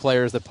experience for the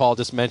players that Paul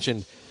just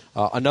mentioned.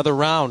 Another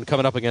round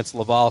coming up against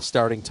Laval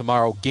starting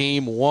tomorrow.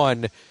 Game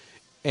 1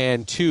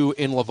 and 2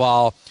 in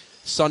Laval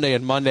Sunday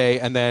and Monday.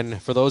 And then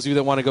for those of you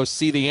that want to go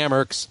see the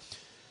Amerks,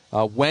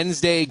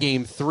 Wednesday,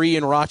 Game 3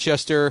 in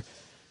Rochester.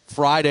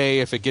 Friday,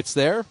 if it gets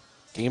there,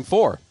 Game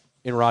 4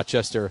 in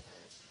Rochester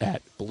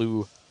at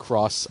Blue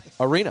Cross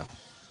Arena.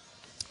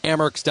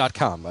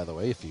 Amerks.com, by the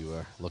way, if you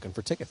are looking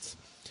for tickets.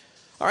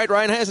 All right,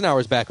 Ryan Hasenauer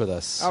is back with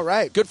us. All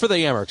right. Good for the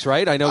Amerks,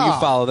 right? I know you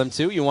follow them,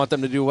 too. You want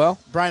them to do well?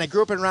 Brian, I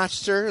grew up in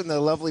Rochester in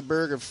the lovely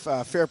burg of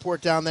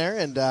Fairport down there,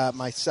 and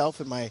myself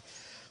and my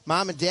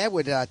mom and dad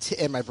would,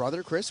 and my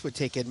brother, Chris, would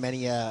take in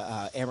many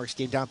Amerks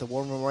game down at the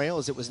War Memorial,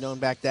 as it was known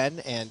back then,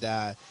 and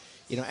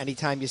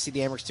anytime you see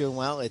the Amerks doing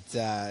well,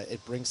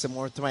 it brings some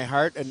warmth to my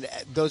heart. And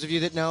those of you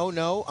that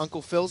know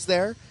Uncle Phil's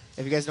there.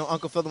 If you guys know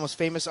Uncle Phil, the most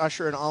famous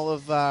usher in all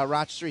of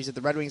Rochester, he's at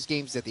the Red Wings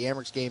games, at the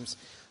Amerks games.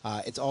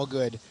 It's all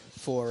good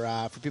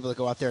for people that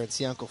go out there and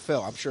see Uncle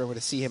Phil. I'm sure I'm going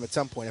to see him at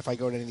some point if I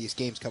go to any of these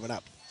games coming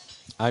up.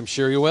 I'm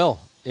sure you will.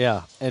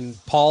 Yeah,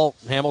 and Paul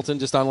Hamilton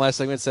just on last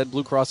segment said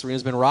Blue Cross Arena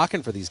has been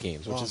rocking for these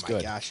games, which is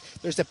good. Oh, my gosh.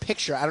 There's a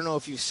picture. I don't know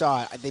if you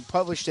saw it. They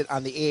published it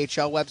on the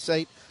AHL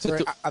website.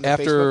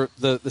 After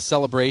the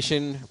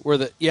celebration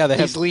where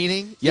he's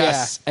leaning.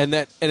 Yes,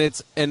 yeah.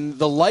 and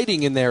the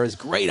lighting in there is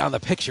great on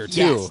the picture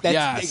too. Yes,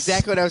 that's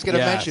exactly what I was going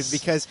to mention,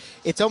 because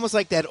it's almost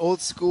like that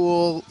old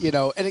school,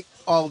 and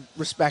all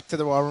respect to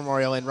the War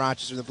Memorial in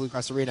Rochester, the Blue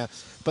Cross Arena,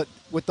 but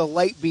with the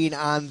light being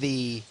on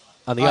the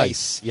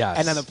ice, yes,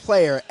 and on the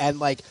player, and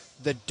like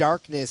the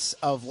darkness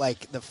of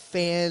like the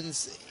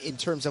fans in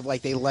terms of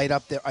like they light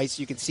up the ice,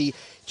 you can see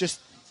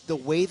just the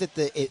way that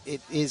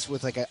it is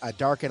with like a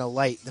dark and a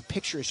light. The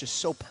picture is just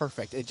so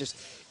perfect. It just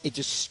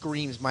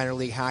screams minor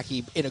league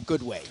hockey in a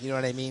good way. You know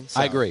what I mean?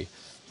 So. I agree.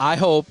 I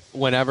hope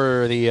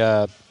whenever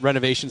the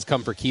renovations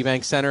come for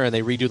KeyBank Center and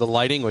they redo the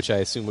lighting, which I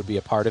assume would be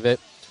a part of it,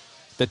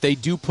 that they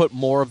do put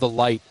more of the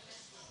light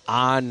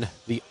on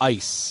the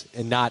ice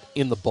and not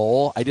in the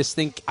bowl. I just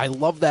think I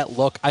love that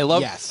look. I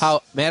love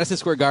how Madison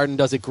Square Garden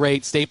does it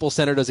great. Staples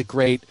Center does it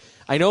great.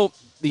 I know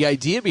the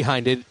idea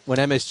behind it when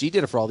MSG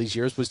did it for all these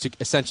years was to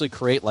essentially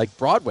create like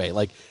Broadway.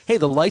 Like, hey,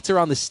 the lights are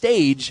on the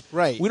stage.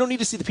 Right. We don't need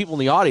to see the people in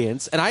the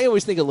audience. And I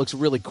always think it looks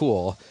really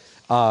cool.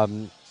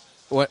 When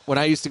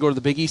I used to go to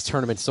the Big East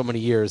tournament so many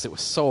years, it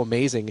was so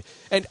amazing.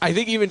 And I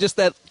think even just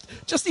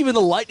even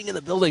the lighting in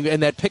the building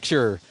and that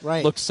picture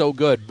looks so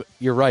good. But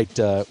you're right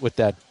with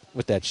that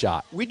with that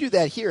shot. We do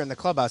that here in the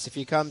clubhouse. If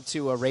you come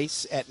to a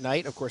race at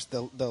night, of course,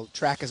 the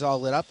track is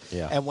all lit up.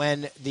 Yeah. And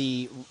when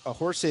the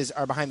horses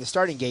are behind the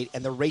starting gate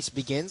and the race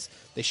begins,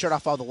 they shut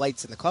off all the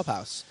lights in the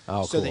clubhouse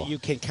so cool. that you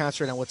can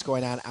concentrate on what's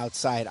going on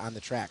outside on the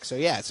track. So,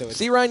 yeah. So it's,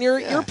 See, Ryan, you're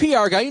a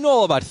PR guy. You know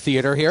all about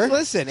theater here.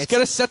 Listen, it's got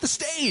to set the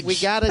stage. We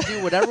got to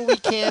do whatever we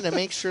can to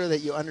make sure that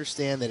you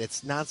understand that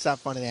it's nonstop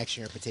fun and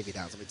action here at Batavia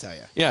Downs, let me tell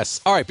you. Yes.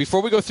 All right,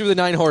 before we go through the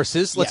 9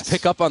 horses, let's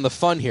pick up on the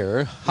fun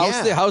here.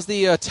 How's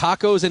the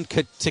tacos and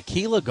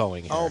tequila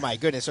going here? Oh, my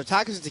goodness. So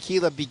Tacos and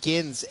Tequila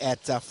begins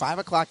at 5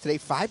 o'clock today,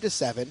 5 to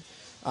 7.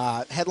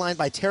 Headlined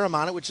by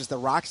Terramana, which is the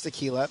Rock's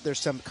Tequila. There's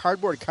some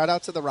cardboard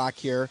cutouts of the Rock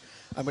here.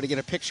 I'm going to get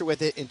a picture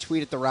with it and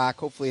tweet at the Rock.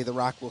 Hopefully the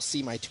Rock will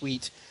see my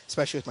tweet,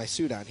 especially with my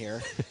suit on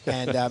here.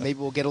 And maybe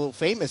we'll get a little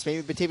famous.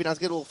 Maybe Batavia Downs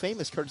get a little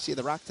famous courtesy of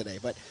the Rock today.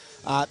 But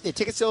the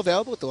tickets still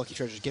available at the Lucky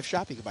Treasures gift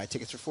shop. You can buy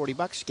tickets for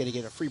 $40. You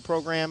get a free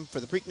program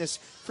for the Preakness,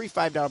 free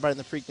 $5 bar in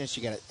the Preakness.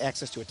 You get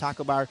access to a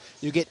taco bar.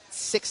 You get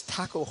 6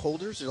 taco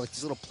holders. They're like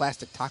these little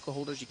plastic taco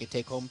holders you can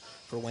take home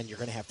for when you're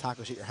going to have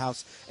tacos at your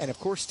house. And, of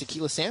course,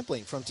 tequila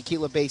sampling from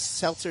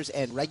tequila-based seltzers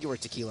and regular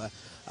tequila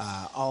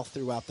all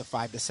throughout the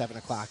 5 to 7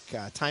 o'clock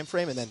time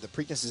frame. And then the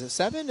Preakness is at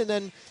 7. And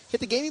then hit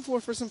the gaming floor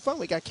for some fun.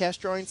 We got cash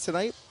drawings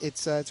tonight.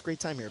 It's a great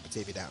time here at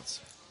Batavia Downs.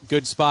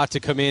 Good spot to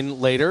come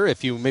in later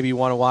if you maybe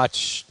want to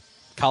watch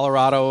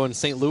Colorado and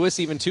St. Louis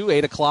even too,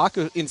 8 o'clock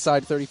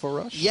inside 34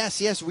 Rush.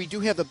 Yes, we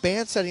do have the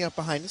band setting up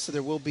behind us, so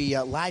there will be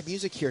live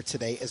music here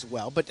today as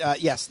well.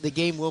 But yes, the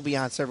game will be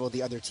on several of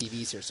the other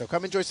TVs here. So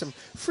come enjoy some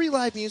free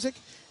live music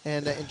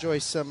and enjoy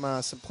some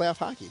playoff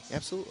hockey.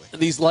 Absolutely.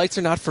 These lights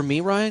are not for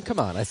me, Ryan. Come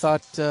on, I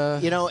thought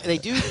they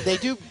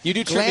do. You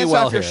do treat me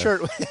well off here. Your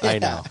shirt. I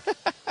know.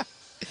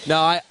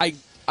 No,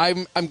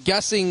 I'm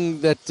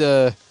guessing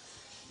that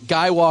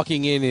guy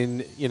walking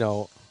in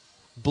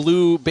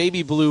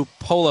baby blue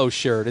polo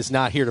shirt is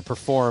not here to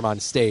perform on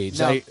stage.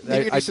 No,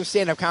 maybe do some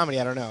stand-up comedy.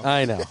 I don't know.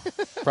 I know,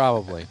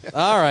 probably.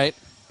 All right,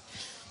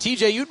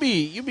 TJ, you'd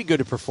be good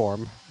to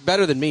perform,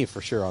 better than me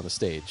for sure on the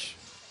stage.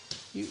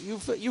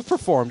 You've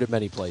performed at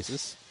many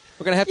places.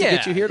 We're gonna have to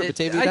get you here to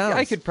Batavia Downs.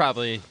 I could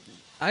probably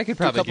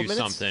do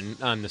something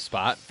on the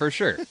spot for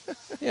sure.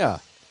 Yeah,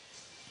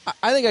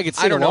 I think I could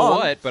sing I don't along. know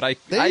what, but I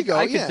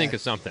could think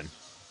of something.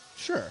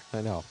 Sure,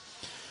 I know.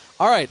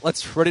 All right,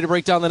 ready to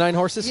break down the 9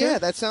 horses here? Yeah,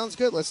 that sounds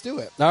good. Let's do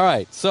it. All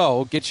right,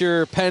 so get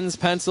your pens,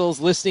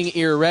 pencils, listening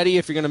ear ready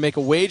if you're going to make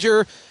a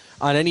wager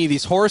on any of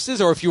these horses,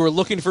 or if you were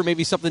looking for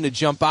maybe something to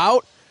jump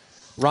out.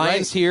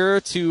 Ryan's here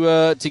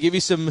to give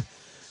you some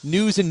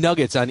news and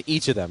nuggets on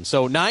each of them.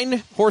 So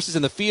 9 horses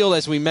in the field,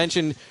 as we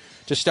mentioned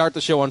to start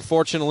the show.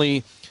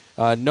 Unfortunately,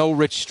 no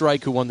Rich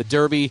Strike, who won the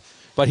Derby.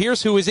 But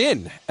here's who is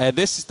in.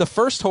 This is the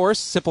first horse,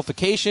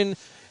 Simplification,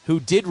 who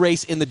did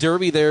race in the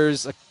Derby.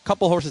 There's a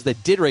couple horses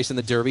that did race in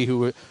the Derby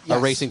who are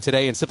racing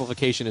today, and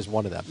Simplification is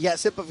one of them. Yeah,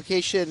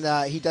 Simplification,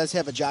 he does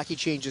have a jockey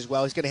change as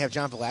well. He's going to have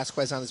John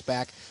Velasquez on his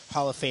back,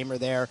 Hall of Famer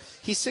there.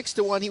 He's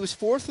 6-1. He was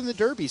 4th in the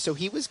Derby, so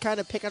he was kind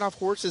of picking off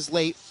horses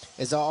late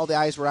as all the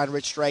eyes were on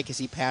Rich Strike as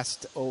he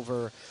passed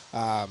over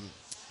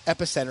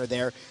Epicenter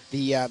there.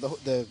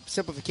 The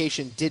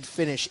Simplification did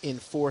finish in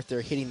 4th there,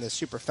 hitting the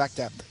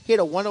Superfecta. He had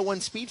a 101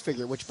 speed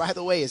figure, which, by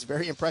the way, is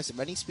very impressive.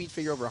 Any speed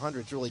figure over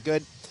 100 is really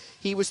good.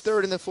 He was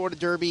 3rd in the Florida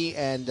Derby,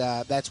 and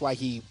that's why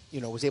he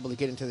was able to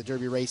get into the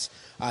Derby race.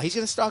 He's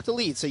going to stalk the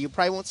lead, so you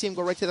probably won't see him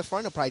go right to the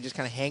front. He'll probably just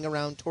kind of hang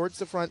around towards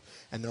the front,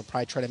 and then he'll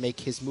probably try to make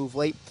his move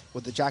late.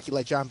 With the jockey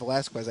like John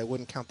Velasquez, I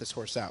wouldn't count this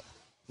horse out.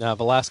 Now,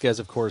 Velasquez,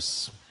 of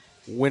course,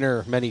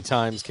 winner many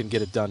times, can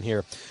get it done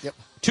here. Yep.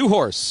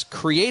 2-horse,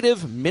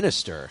 Creative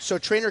Minister. So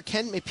trainer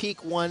Ken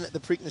McPeak won the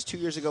Preakness 2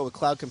 years ago with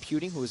Cloud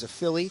Computing, who was a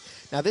filly.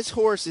 Now this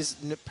horse is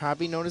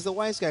probably known as the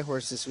wise guy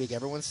horse this week.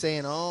 Everyone's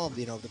saying,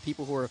 the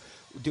people who are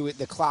doing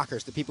the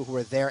clockers, the people who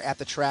are there at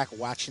the track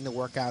watching the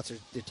workouts, or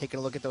they're taking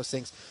a look at those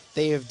things,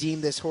 they have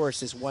deemed this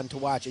horse as one to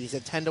watch. And he's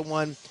a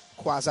 10-1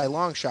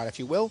 quasi-long shot, if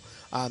you will.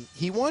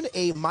 He won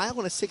a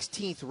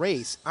 1.16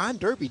 race on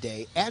Derby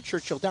Day at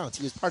Churchill Downs.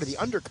 He was part of the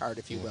undercard,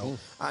 if you will,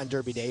 on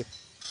Derby Day.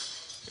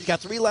 He's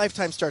got 3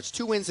 lifetime starts,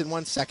 2 wins and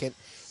 1 second.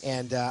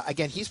 And,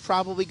 again, he's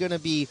probably going to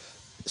be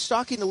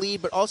stalking the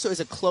lead, but also as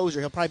a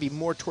closer, he'll probably be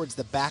more towards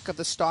the back of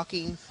the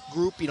stalking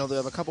group. They'll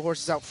have a couple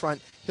horses out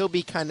front. He'll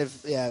be kind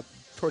of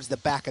towards the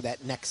back of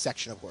that next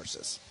section of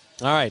horses.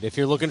 All right, if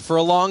you're looking for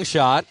a long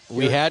shot,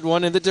 we had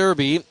one in the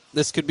Derby.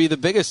 This could be the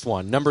biggest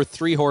one. Number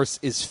 3 horse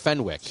is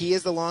Fenwick. He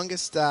is the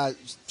longest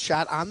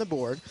shot on the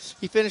board.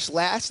 He finished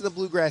last in the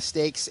Bluegrass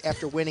Stakes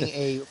after winning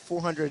a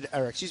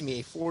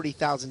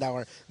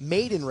 $40,000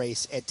 maiden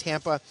race at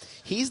Tampa.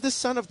 He's the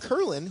son of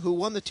Curlin, who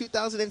won the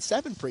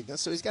 2007 Preakness,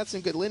 so he's got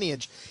some good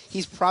lineage.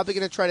 He's probably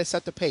going to try to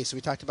set the pace. So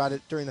we talked about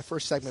it during the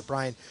first segment,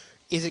 Brian.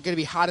 Is it going to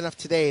be hot enough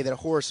today that a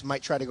horse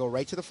might try to go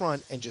right to the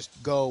front and just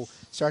go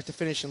start to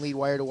finish and lead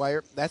wire to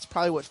wire? That's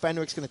probably what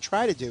Fenwick's going to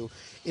try to do.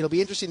 It'll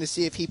be interesting to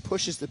see if he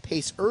pushes the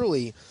pace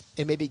early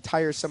and maybe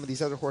tires some of these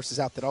other horses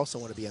out that also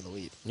want to be on the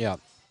lead. Yeah.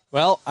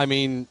 Well,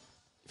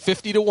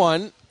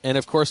 50-1, and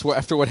of course,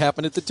 after what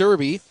happened at the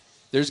Derby,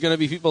 there's going to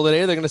be people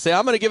today, they're going to say,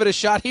 I'm going to give it a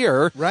shot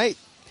here. Right.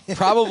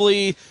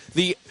 probably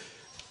the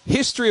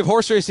history of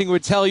horse racing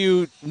would tell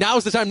you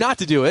now's the time not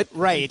to do it.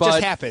 Right, it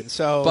just happened.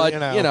 So, but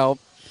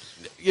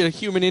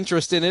human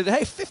interest in it.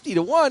 Hey,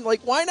 50-1,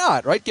 like why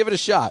not? Right, give it a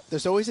shot.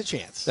 There's always a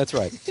chance. That's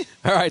right.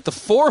 All right, the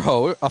four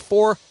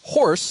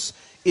horse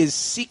is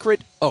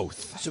Secret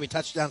Oath. So we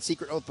touched on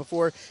Secret Oath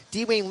before.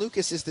 Dwayne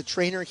Lucas is the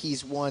trainer.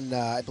 He's won,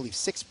 I believe,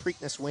 6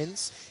 Preakness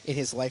wins in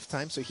his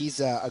lifetime. So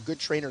he's a good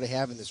trainer to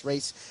have in this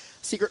race.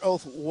 Secret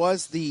Oath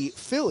was the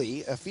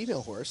filly, a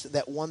female horse,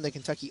 that won the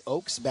Kentucky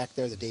Oaks back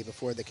there the day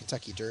before the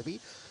Kentucky Derby.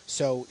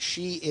 So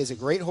she is a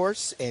great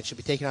horse, and she'll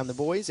be taking on the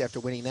boys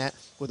after winning that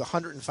with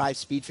 105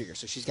 speed figure.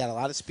 So she's got a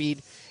lot of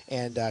speed,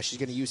 and she's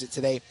going to use it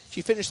today.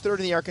 She finished third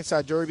in the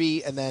Arkansas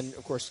Derby, and then,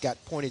 of course,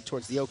 got pointed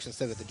towards the Oaks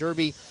instead of the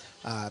Derby.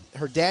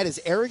 Her dad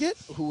is Arrogant,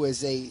 who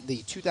is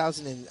the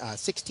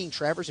 2016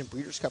 Travers and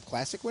Breeders' Cup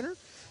Classic winner.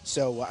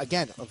 So,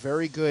 again, a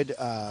very good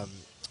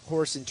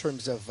horse in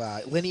terms of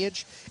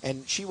lineage,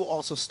 and she will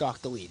also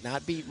stalk the lead.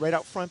 Not be right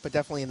out front, but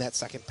definitely in that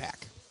second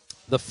pack.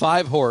 The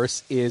 5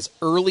 horse is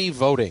Early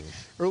Voting.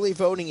 Early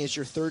Voting is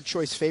your third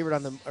choice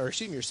favorite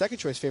your second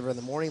choice favorite on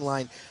the morning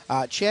line.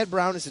 Chad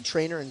Brown is the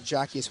trainer, and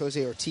jockey is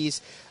Jose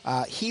Ortiz.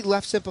 He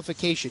left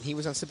Simplification. He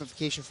was on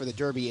Simplification for the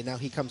Derby, and now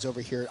he comes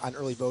over here on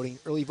Early Voting.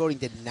 Early Voting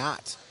did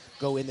not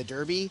go in the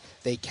Derby.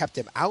 They kept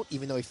him out,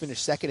 even though he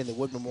finished second in the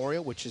Wood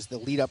Memorial, which is the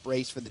lead-up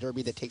race for the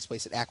Derby that takes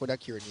place at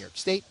Aqueduct here in New York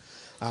State.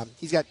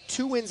 He's got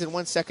 2 wins and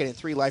 1 second and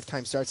 3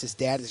 lifetime starts. His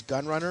dad is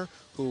Gunrunner,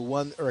 who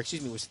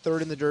was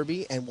third in the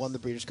Derby and won the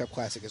Breeders' Cup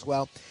Classic as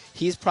well.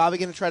 He's probably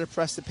going to try to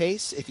press the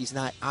pace. If he's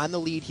not on the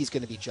lead, he's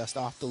going to be just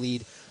off the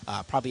lead,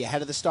 probably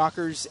ahead of the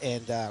Stalkers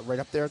and right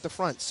up there at the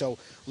front. So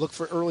look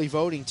for Early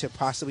Voting to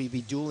possibly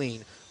be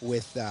dueling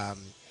with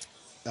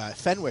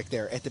Fenwick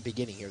there at the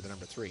beginning here, the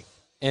number 3.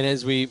 And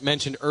as we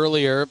mentioned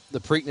earlier, the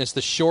Preakness,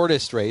 the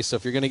shortest race. So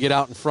if you're going to get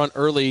out in front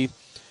early,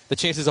 the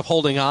chances of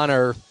holding on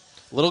are a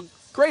little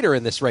greater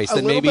in this race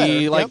than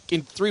maybe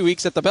in 3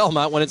 weeks at the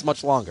Belmont when it's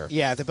much longer.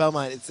 Yeah, at the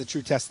Belmont, it's the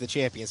true test of the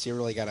champions. So you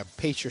really got to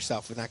pace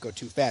yourself and not go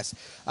too fast.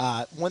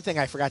 One thing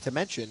I forgot to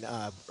mention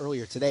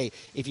earlier today,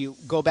 if you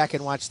go back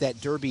and watch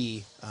that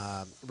Derby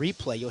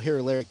replay, you'll hear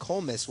Larry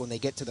Colmus when they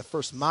get to the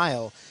first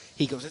mile.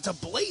 He goes, it's a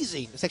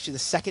blazing. It's actually the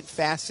second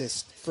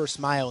fastest first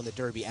mile in the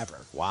Derby ever.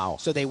 Wow.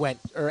 So they went,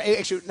 or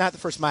actually not the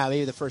first mile,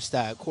 maybe the first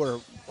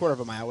quarter of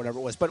a mile, whatever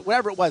it was. But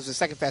whatever it was, the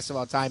second fastest of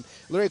all time.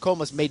 Larry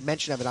Colmus made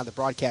mention of it on the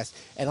broadcast,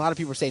 and a lot of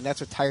people were saying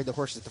that's what tired the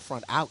horses at the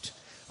front out.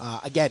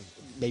 Again,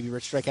 maybe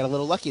Rich Strike got a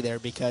little lucky there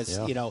because,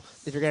 if you're going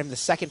to have the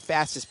second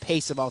fastest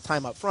pace of all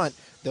time up front,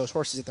 those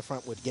horses at the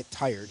front would get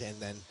tired, and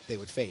then they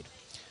would fade.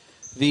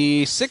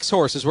 The 6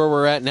 horse is where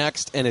we're at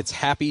next, and it's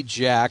Happy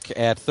Jack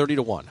at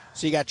 30-1.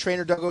 So you got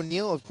trainer Doug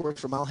O'Neill, of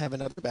course, from I'll Have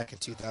Another back in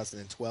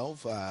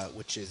 2012,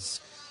 which is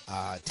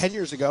 10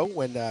 years ago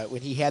when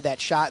he had that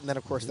shot, and then,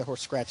 of course, the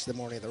horse scratched the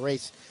morning of the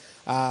race.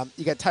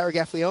 You got Tyra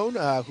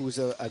Gaffleone, who's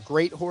a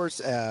great horse,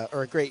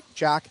 or a great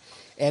jock,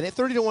 and at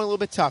 30-1, a little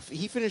bit tough.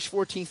 He finished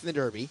 14th in the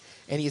Derby,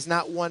 and he has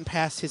not won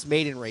past his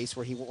maiden race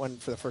where he won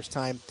for the first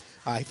time.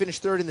 He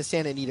finished third in the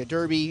Santa Anita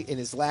Derby in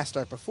his last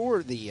start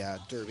before the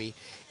Derby.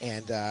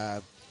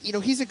 And,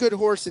 he's a good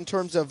horse in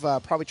terms of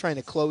probably trying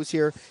to close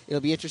here. It'll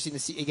be interesting to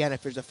see, again,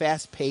 if there's a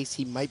fast pace,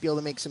 he might be able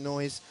to make some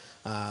noise.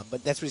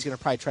 But that's what he's going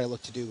to probably try to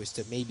look to do is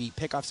to maybe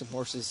pick off some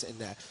horses and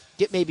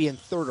get maybe in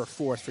third or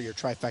fourth for your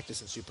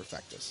trifectas and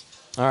superfectas.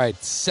 All right,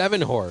 7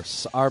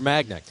 horse, our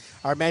Magnic.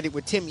 Our Magnic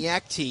with Tim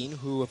Yaktine,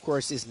 who, of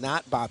course, is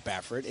not Bob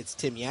Baffert. It's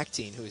Tim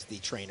Yaktine, who is the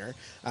trainer.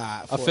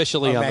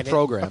 Officially on the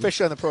program.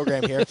 Officially on the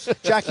program here.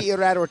 Jockey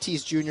Irad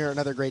Ortiz Jr.,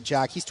 another great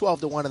jock. He's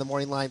 12-1 on the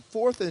morning line,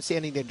 4th in the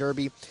Santa Anita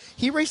Derby.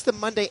 He raced the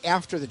Monday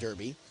after the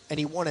Derby, and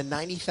he won a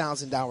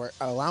 $90,000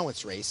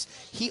 allowance race.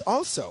 He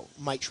also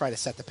might try to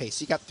set the pace.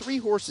 So you got 3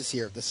 horses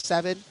here, the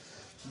 7,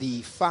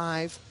 the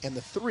 5, and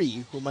the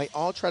 3, who might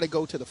all try to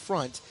go to the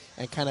front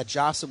and kind of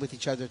jostle with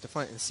each other at the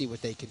front and see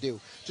what they can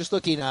do. Just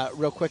looking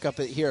real quick up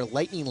here,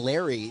 Lightning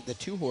Larry, the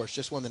 2 horse,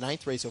 just won the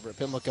 9th race over at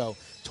Pimlico.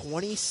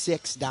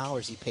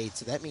 $26 he paid,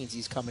 so that means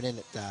he's coming in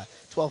at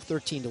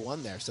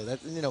 12-13-1 there. So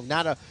that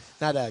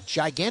not a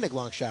gigantic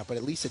long shot, but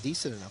at least a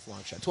decent enough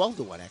long shot.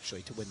 12-1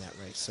 actually to win that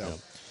race. So. Yep.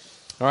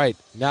 All right,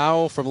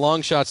 now from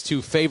long shots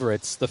to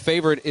favorites. The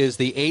favorite is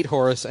the 8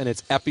 horse, and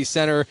it's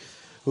Epicenter,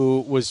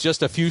 who was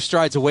just a few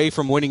strides away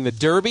from winning the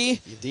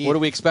Derby. Indeed. What do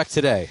we expect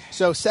today?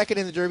 So second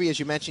in the Derby, as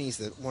you mentioned, he's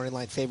the morning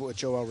line favorite with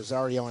Joel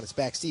Rosario on his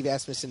back. Steve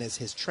Asmussen is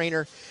his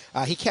trainer.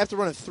 He capped a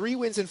run of 3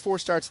 wins and 4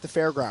 starts at the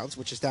Fairgrounds,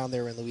 which is down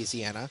there in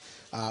Louisiana,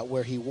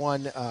 where he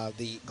won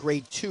the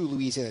Grade 2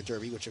 Louisiana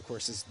Derby, which, of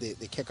course, is the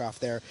kickoff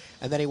there.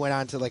 And then he went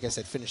on to, like I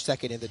said, finish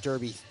second in the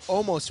Derby,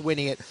 almost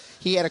winning it.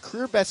 He had a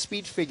career best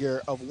speed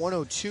figure of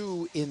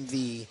 102 in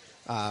the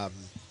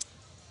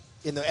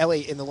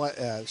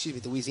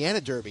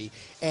Louisiana Derby,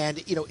 and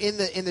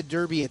in the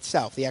Derby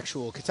itself, the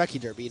actual Kentucky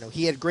Derby,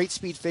 he had great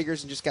speed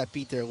figures and just got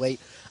beat there late.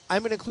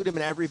 I'm going to include him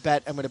in every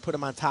bet. I'm going to put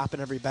him on top in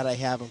every bet I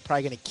have. I'm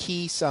probably going to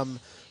key some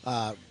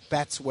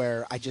bets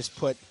where I just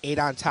put 8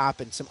 on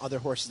top and some other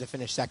horses to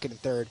finish second and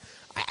third.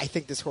 I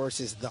think this horse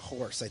is the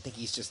horse. I think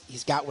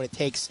he's got what it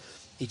takes.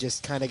 he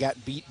just kind of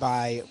got beat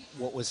by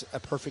what was a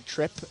perfect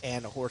trip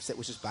and a horse that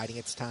was just biding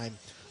its time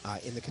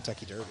in the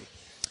Kentucky Derby.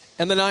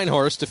 And the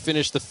 9-horse to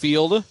finish the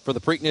field for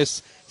the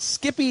Preakness,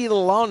 Skippy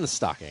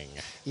Longstocking.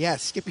 Yeah,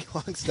 Skippy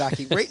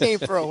Longstocking. Great name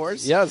for a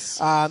horse.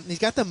 Yes. He's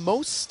got the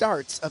most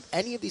starts of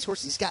any of these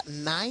horses. He's got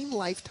 9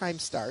 lifetime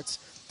starts,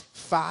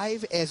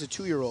 5 as a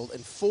 2-year-old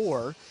and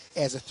 4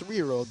 as a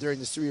 3-year-old during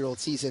this 3-year-old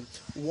season.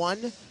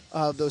 1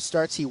 of those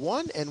starts he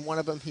won, and 1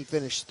 of them he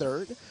finished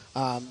third.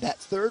 That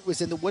third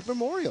was in the Wood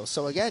Memorial.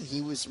 So, again,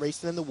 he was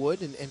racing in the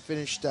Wood and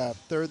finished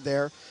third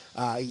there.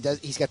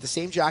 He's got the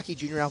same jockey,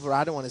 Junior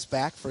Alvarado, on his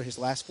back for his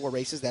last 4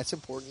 races. That's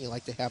important. You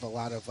like to have a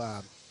lot of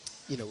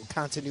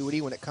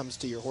continuity when it comes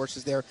to your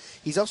horses there.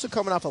 He's also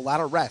coming off a lot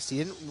of rest. He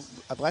didn't.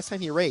 Last time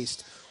he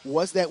raced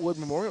was that Wood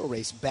Memorial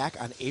race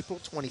back on April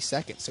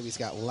 22nd. So he's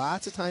got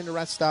lots of time to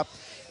rest up.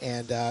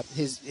 And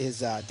his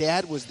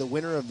dad was the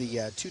winner of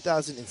the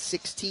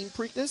 2016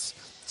 Preakness.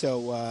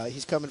 So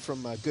he's coming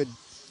from a good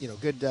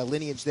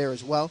lineage there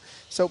as well.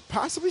 So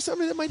possibly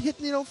somebody that might hit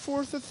 4th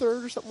or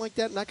 3rd or something like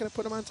that. Not going to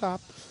put him on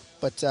top,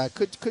 but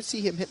could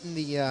see him hitting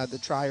the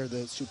try or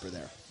the super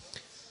there.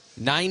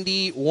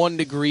 91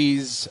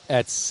 degrees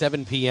at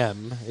 7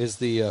 p.m. is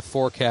the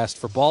forecast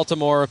for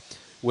Baltimore,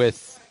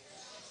 with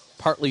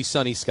partly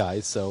sunny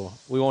skies, so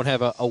we won't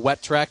have a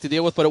wet track to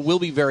deal with, but it will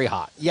be very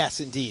hot. Yes,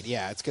 indeed.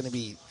 Yeah, it's going to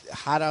be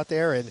hot out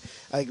there, and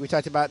like we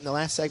talked about in the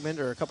last segment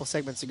or a couple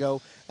segments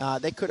ago,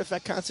 they could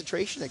affect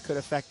concentration. It could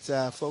affect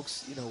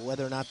folks,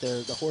 whether or not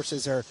the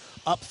horses are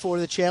up for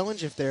the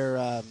challenge, if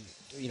they're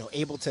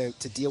able to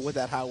deal with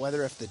that hot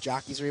weather, if the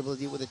jockeys are able to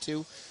deal with it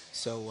too.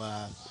 So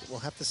we'll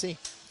have to see.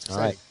 All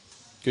right.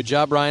 Good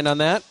job, Ryan, on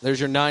that. There's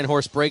your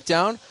 9-horse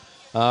breakdown.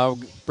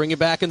 Bring you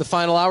back in the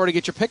final hour to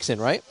get your picks in,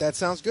 right? That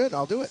sounds good.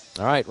 I'll do it.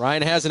 All right.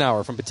 Ryan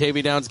Hasenauer from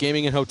Batavia Downs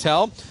Gaming and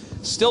Hotel.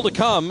 Still to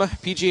come,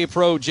 PGA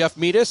Pro Jeff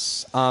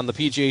Metis on the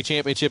PGA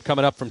Championship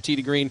coming up from Tee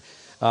to Green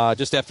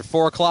just after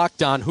 4 o'clock.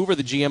 Don Hoover,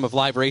 the GM of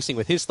Live Racing,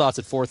 with his thoughts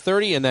at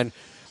 4:30. And then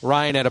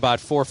Ryan at about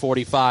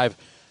 4:45,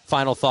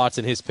 final thoughts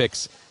and his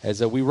picks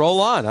as we roll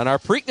on our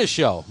Preakness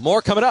show.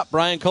 More coming up.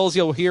 Brian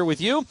Koziel here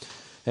with you.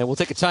 And we'll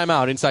take a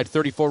timeout inside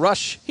 34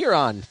 Rush here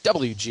on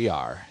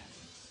WGR.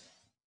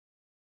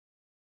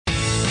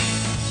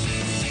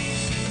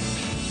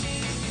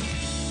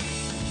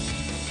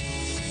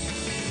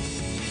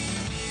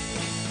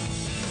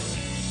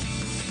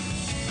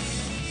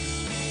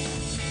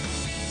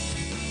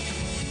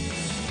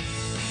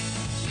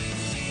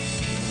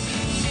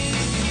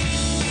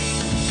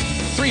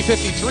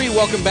 .353,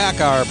 welcome back.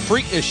 Our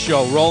Preakness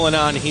show rolling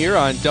on here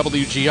on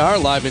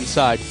WGR, live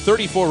inside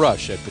 34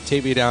 Rush at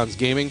Batavia Downs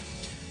Gaming.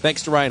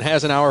 Thanks to Ryan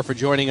Hasenauer for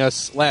joining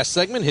us last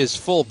segment. His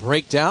full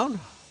breakdown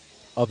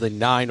of the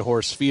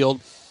 9-horse field.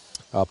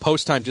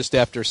 Post time just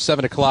after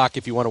 7 o'clock.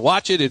 If you want to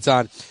watch it, it's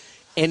on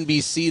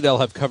NBC. They'll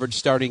have coverage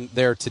starting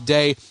there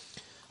today.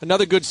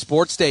 Another good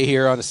sports day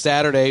here on a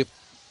Saturday.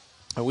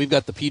 We've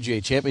got the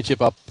PGA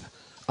Championship up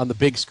on the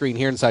big screen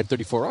here inside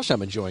 34 Rush.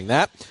 I'm enjoying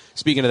that.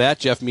 Speaking of that,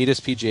 Jeff Metis,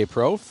 PGA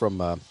Pro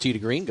from Tee to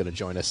Green, going to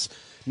join us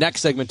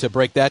next segment to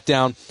break that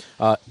down.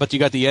 But you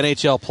got the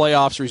NHL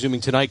playoffs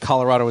resuming tonight,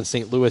 Colorado and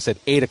St. Louis at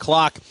 8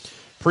 o'clock.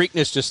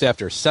 Preakness just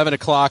after 7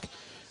 o'clock.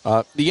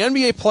 The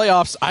NBA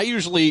playoffs, I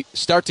usually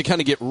start to kind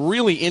of get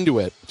really into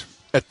it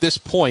at this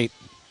point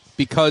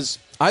because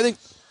I think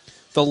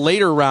the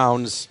later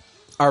rounds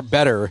are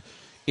better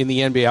in the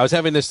NBA. I was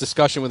having this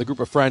discussion with a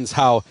group of friends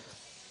how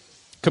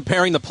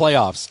comparing the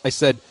playoffs, I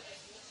said,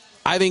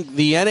 I think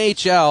the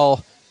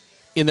NHL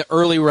in the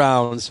early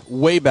rounds,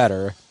 way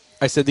better.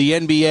 I said the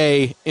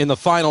NBA in the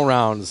final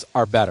rounds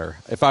are better.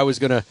 If I was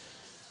going to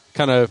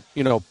kind of,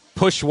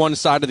 push one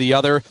side or the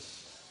other,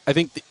 I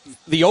think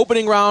the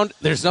opening round,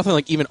 there's nothing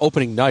like even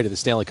opening night of the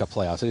Stanley Cup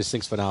playoffs. I just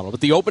think it's phenomenal.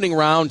 But the opening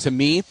round, to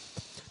me,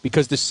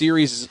 because the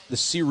series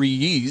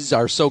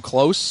are so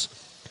close,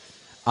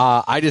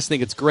 I just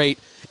think it's great.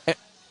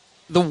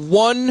 The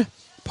one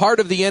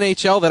part of the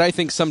NHL that I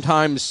think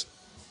sometimes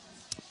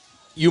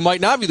you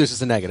might not view this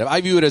as a negative,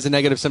 I view it as a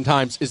negative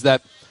sometimes, is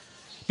that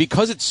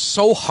because it's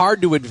so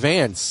hard to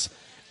advance,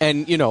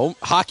 and,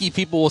 hockey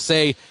people will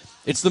say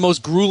it's the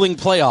most grueling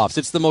playoffs,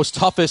 it's the most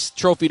toughest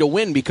trophy to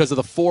win because of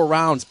the 4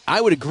 rounds. I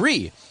would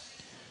agree.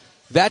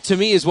 That, to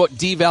me, is what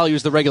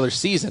devalues the regular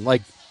season.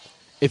 Like,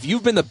 if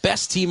you've been the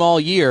best team all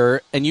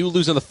year and you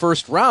lose in the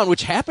first round,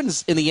 which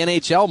happens in the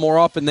NHL more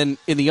often than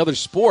in the other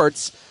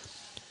sports,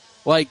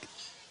 like,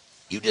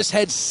 you just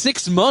had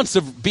 6 months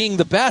of being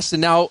the best,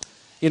 and now,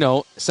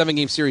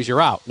 7-game series,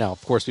 you're out. Now,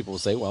 of course, people will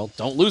say, well,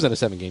 don't lose in a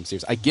 7-game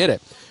series. I get it.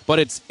 But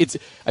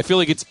I feel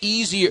like it's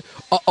easier.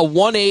 A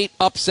 1-8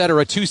 upset or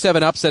a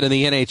 2-7 upset in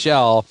the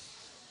NHL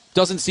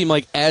doesn't seem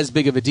like as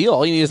big of a deal.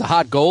 All you need is a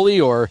hot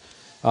goalie, or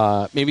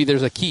maybe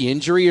there's a key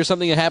injury or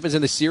something that happens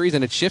in the series,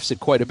 and it shifts it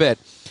quite a bit.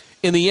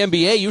 In the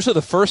NBA, usually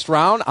the first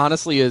round,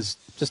 honestly, is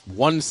just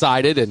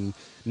one-sided and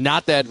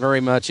not that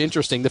very much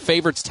interesting. The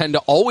favorites tend to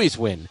always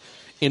win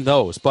in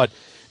those. But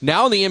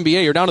now in the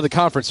NBA, you're down to the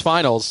conference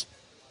finals.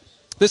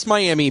 This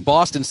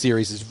Miami-Boston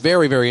series is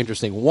very, very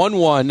interesting.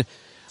 1-1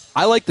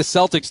 I like the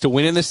Celtics to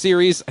win in this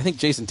series. I think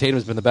Jason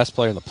Tatum's been the best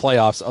player in the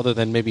playoffs, other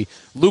than maybe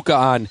Luka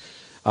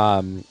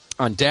on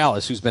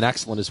Dallas, who's been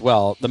excellent as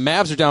well. The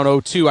Mavs are down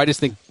 0-2. I just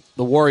think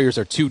the Warriors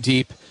are too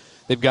deep.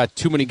 They've got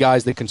too many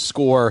guys that can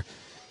score.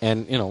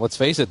 And, let's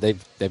face it,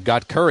 they've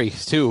got Curry,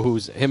 too,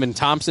 who's him and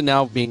Thompson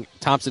now, being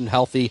Thompson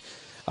healthy.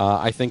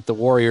 I think the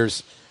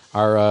Warriors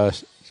are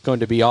going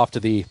to be off to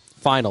the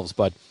finals.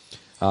 But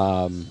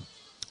I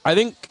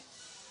think,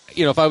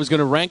 if I was going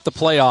to rank the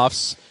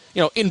playoffs,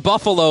 in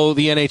Buffalo,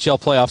 the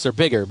NHL playoffs are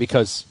bigger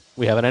because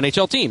we have an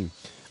NHL team.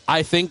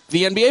 I think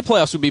the NBA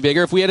playoffs would be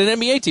bigger if we had an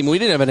NBA team. We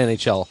didn't have an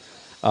NHL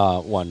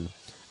one.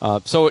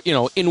 So,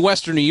 in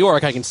Western New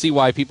York, I can see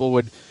why people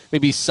would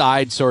maybe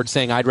side sort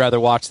saying I'd rather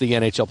watch the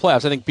NHL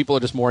playoffs. I think people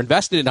are just more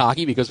invested in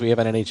hockey because we have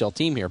an NHL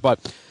team here. But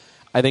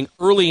I think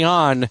early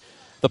on,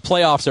 the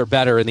playoffs are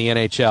better in the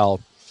NHL.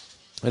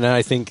 And then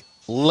I think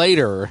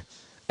later,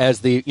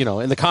 as in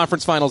the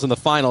conference finals and the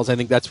finals, I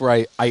think that's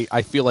where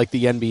I feel like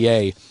the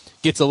NBA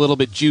gets a little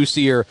bit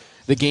juicier.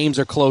 The games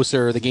are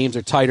closer. The games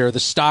are tighter. The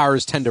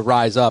stars tend to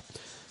rise up.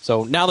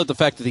 So now that the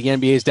fact that the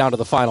NBA is down to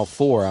the Final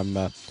Four,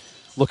 I'm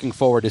looking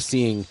forward to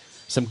seeing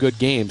some good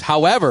games.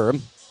 However,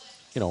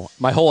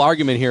 my whole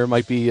argument here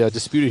might be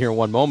disputed here in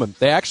one moment.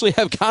 They actually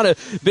have kind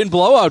of been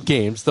blowout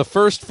games. The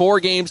first 4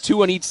 games,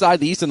 2 on each side,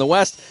 the East and the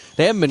West,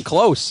 they haven't been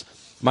close.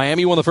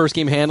 Miami won the first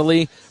game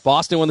handily.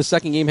 Boston won the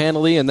second game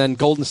handily. And then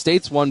Golden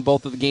State's won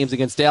both of the games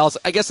against Dallas.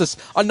 I guess it's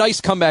a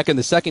nice comeback in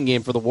the second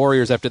game for the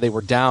Warriors after they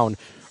were down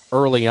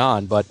early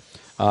on. But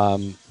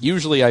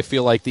usually I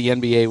feel like the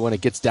NBA, when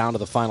it gets down to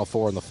the Final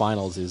Four and the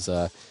finals,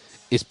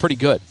 is pretty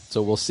good.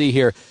 So we'll see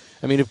here.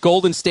 I mean, if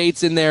Golden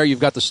State's in there, you've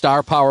got the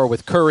star power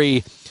with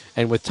Curry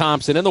and with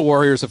Thompson. And the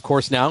Warriors, of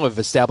course, now have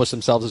established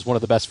themselves as one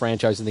of the best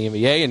franchises in the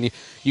NBA. And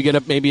you get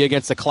up maybe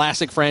against a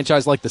classic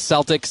franchise like the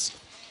Celtics.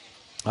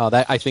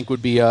 That, I think,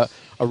 would be a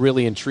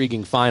really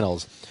intriguing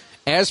finals.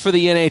 As for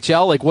the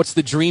NHL, what's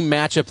the dream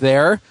matchup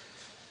there?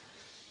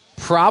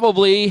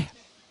 Probably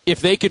if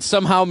they could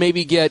somehow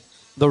maybe get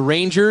the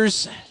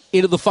Rangers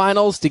into the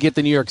finals to get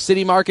the New York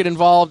City market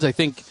involved. I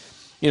think,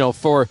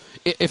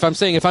 if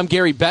I'm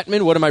Gary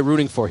Bettman, what am I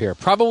rooting for here?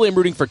 Probably I'm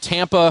rooting for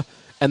Tampa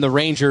and the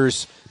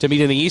Rangers to meet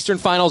in the Eastern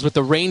Finals, with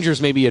the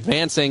Rangers maybe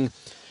advancing.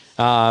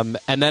 And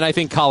then I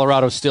think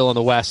Colorado's still in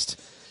the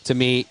West to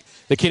meet.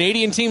 The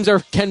Canadian teams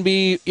can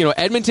be,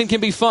 Edmonton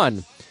can be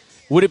fun.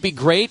 Would it be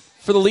great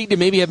for the league to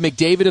maybe have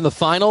McDavid in the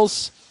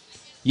finals?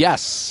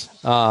 Yes.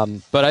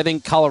 But I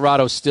think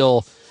Colorado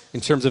still,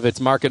 in terms of its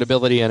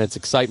marketability and its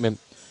excitement,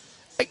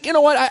 you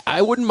know what?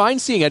 I wouldn't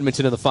mind seeing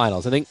Edmonton in the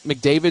finals. I think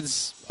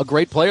McDavid's a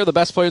great player, the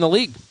best player in the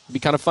league. It'd be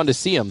kind of fun to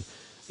see him.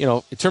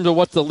 In terms of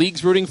what the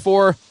league's rooting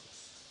for,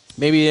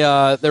 maybe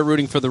they're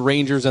rooting for the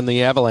Rangers and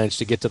the Avalanche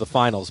to get to the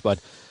finals. But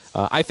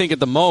I think at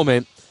the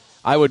moment,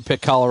 I would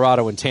pick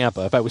Colorado and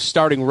Tampa. If I was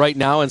starting right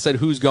now and said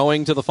who's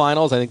going to the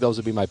finals, I think those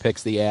would be my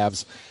picks. The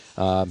Avs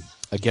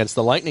against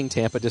the Lightning.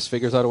 Tampa just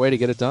figures out a way to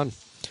get it done.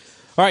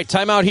 All right,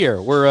 timeout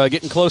here. We're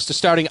getting close to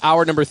starting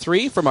hour number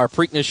 3 from our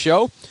Preakness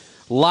show.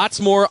 Lots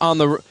more on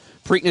the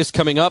Preakness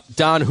coming up.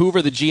 Don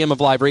Hoover, the GM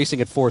of Live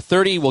Racing, at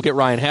 4:30. We'll get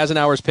Ryan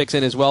Hasenauer's picks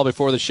in as well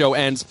before the show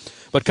ends.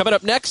 But coming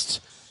up next,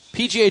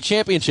 PGA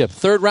Championship.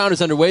 3rd round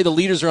is underway. The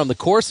leaders are on the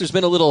course. There's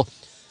been a little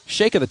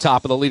shake at the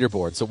top of the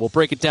leaderboard. So we'll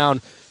break it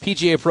down.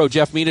 PGA Pro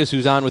Jeff Meadas,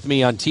 who's on with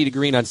me on Tee to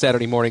Green on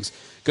Saturday mornings,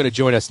 going to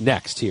join us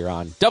next here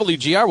on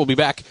WGR. We'll be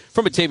back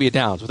from Batavia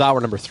Downs with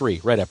hour number 3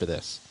 right after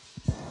this.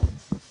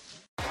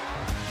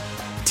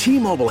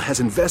 T-Mobile has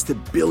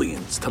invested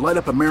billions to light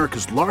up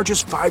America's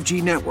largest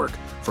 5G network,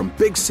 from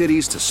big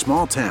cities to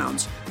small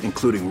towns,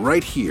 including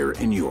right here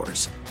in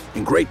yours.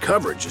 And great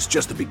coverage is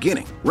just the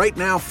beginning. Right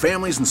now,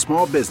 families and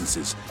small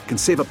businesses can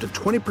save up to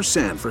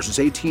 20% versus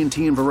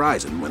AT&T and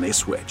Verizon when they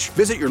switch.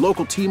 Visit your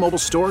local T-Mobile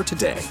store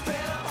today.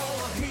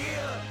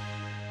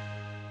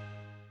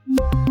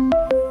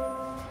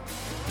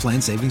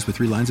 Plan savings with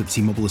 3 lines of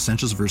T-Mobile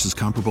Essentials versus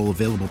comparable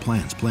available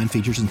plans. Plan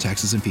features and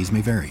taxes and fees may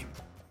vary.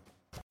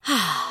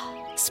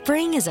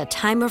 Spring is a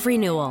time of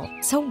renewal,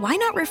 so why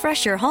not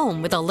refresh your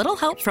home with a little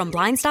help from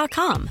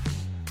Blinds.com?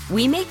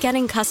 We make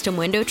getting custom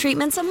window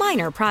treatments a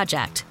minor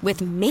project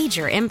with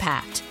major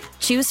impact.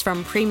 Choose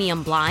from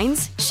premium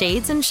blinds,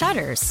 shades, and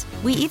shutters.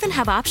 We even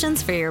have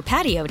options for your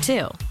patio,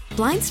 too.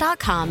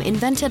 Blinds.com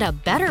invented a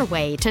better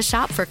way to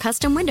shop for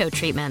custom window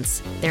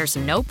treatments. There's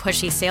no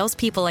pushy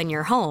salespeople in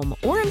your home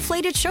or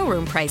inflated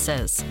showroom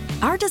prices.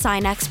 Our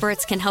design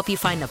experts can help you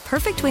find the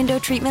perfect window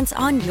treatments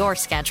on your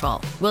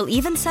schedule. We'll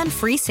even send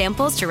free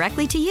samples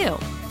directly to you.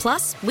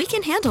 Plus, we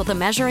can handle the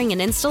measuring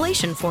and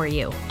installation for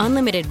you.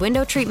 Unlimited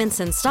window treatments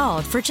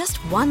installed for just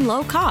one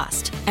low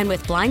cost. And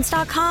with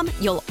Blinds.com,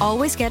 you'll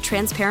always get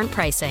transparent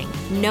pricing.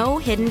 No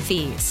hidden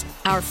fees.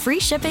 Our free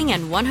shipping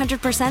and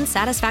 100%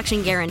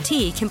 satisfaction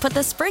guarantee can put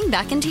the spring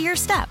back into your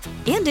step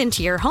and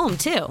into your home,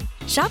 too.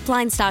 Shop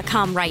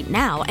Blinds.com right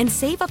now and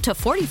save up to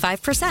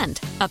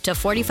 45%. Up to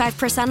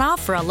 45%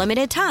 off for a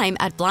limited time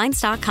at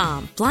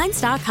Blinds.com.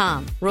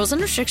 Blinds.com. Rules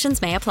and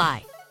restrictions may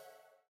apply.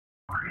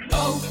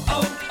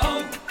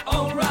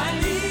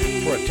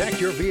 For a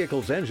Protect your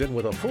vehicle's engine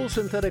with a full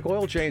synthetic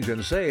oil change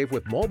and save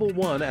with Mobil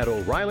 1 at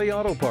O'Reilly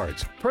Auto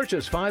Parts.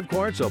 Purchase 5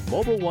 quarts of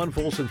Mobil 1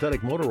 full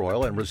synthetic motor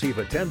oil and receive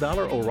a $10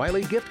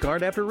 O'Reilly gift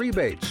card after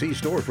rebate. See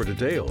store for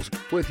details.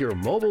 With your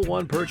Mobil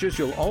 1 purchase,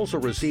 you'll also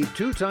receive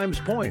 2 times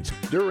points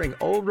during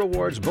O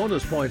Rewards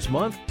Bonus Points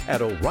Month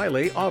at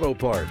O'Reilly Auto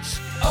Parts.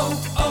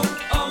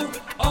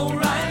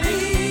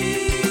 O'Reilly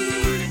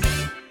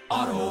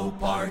Auto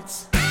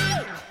Parts.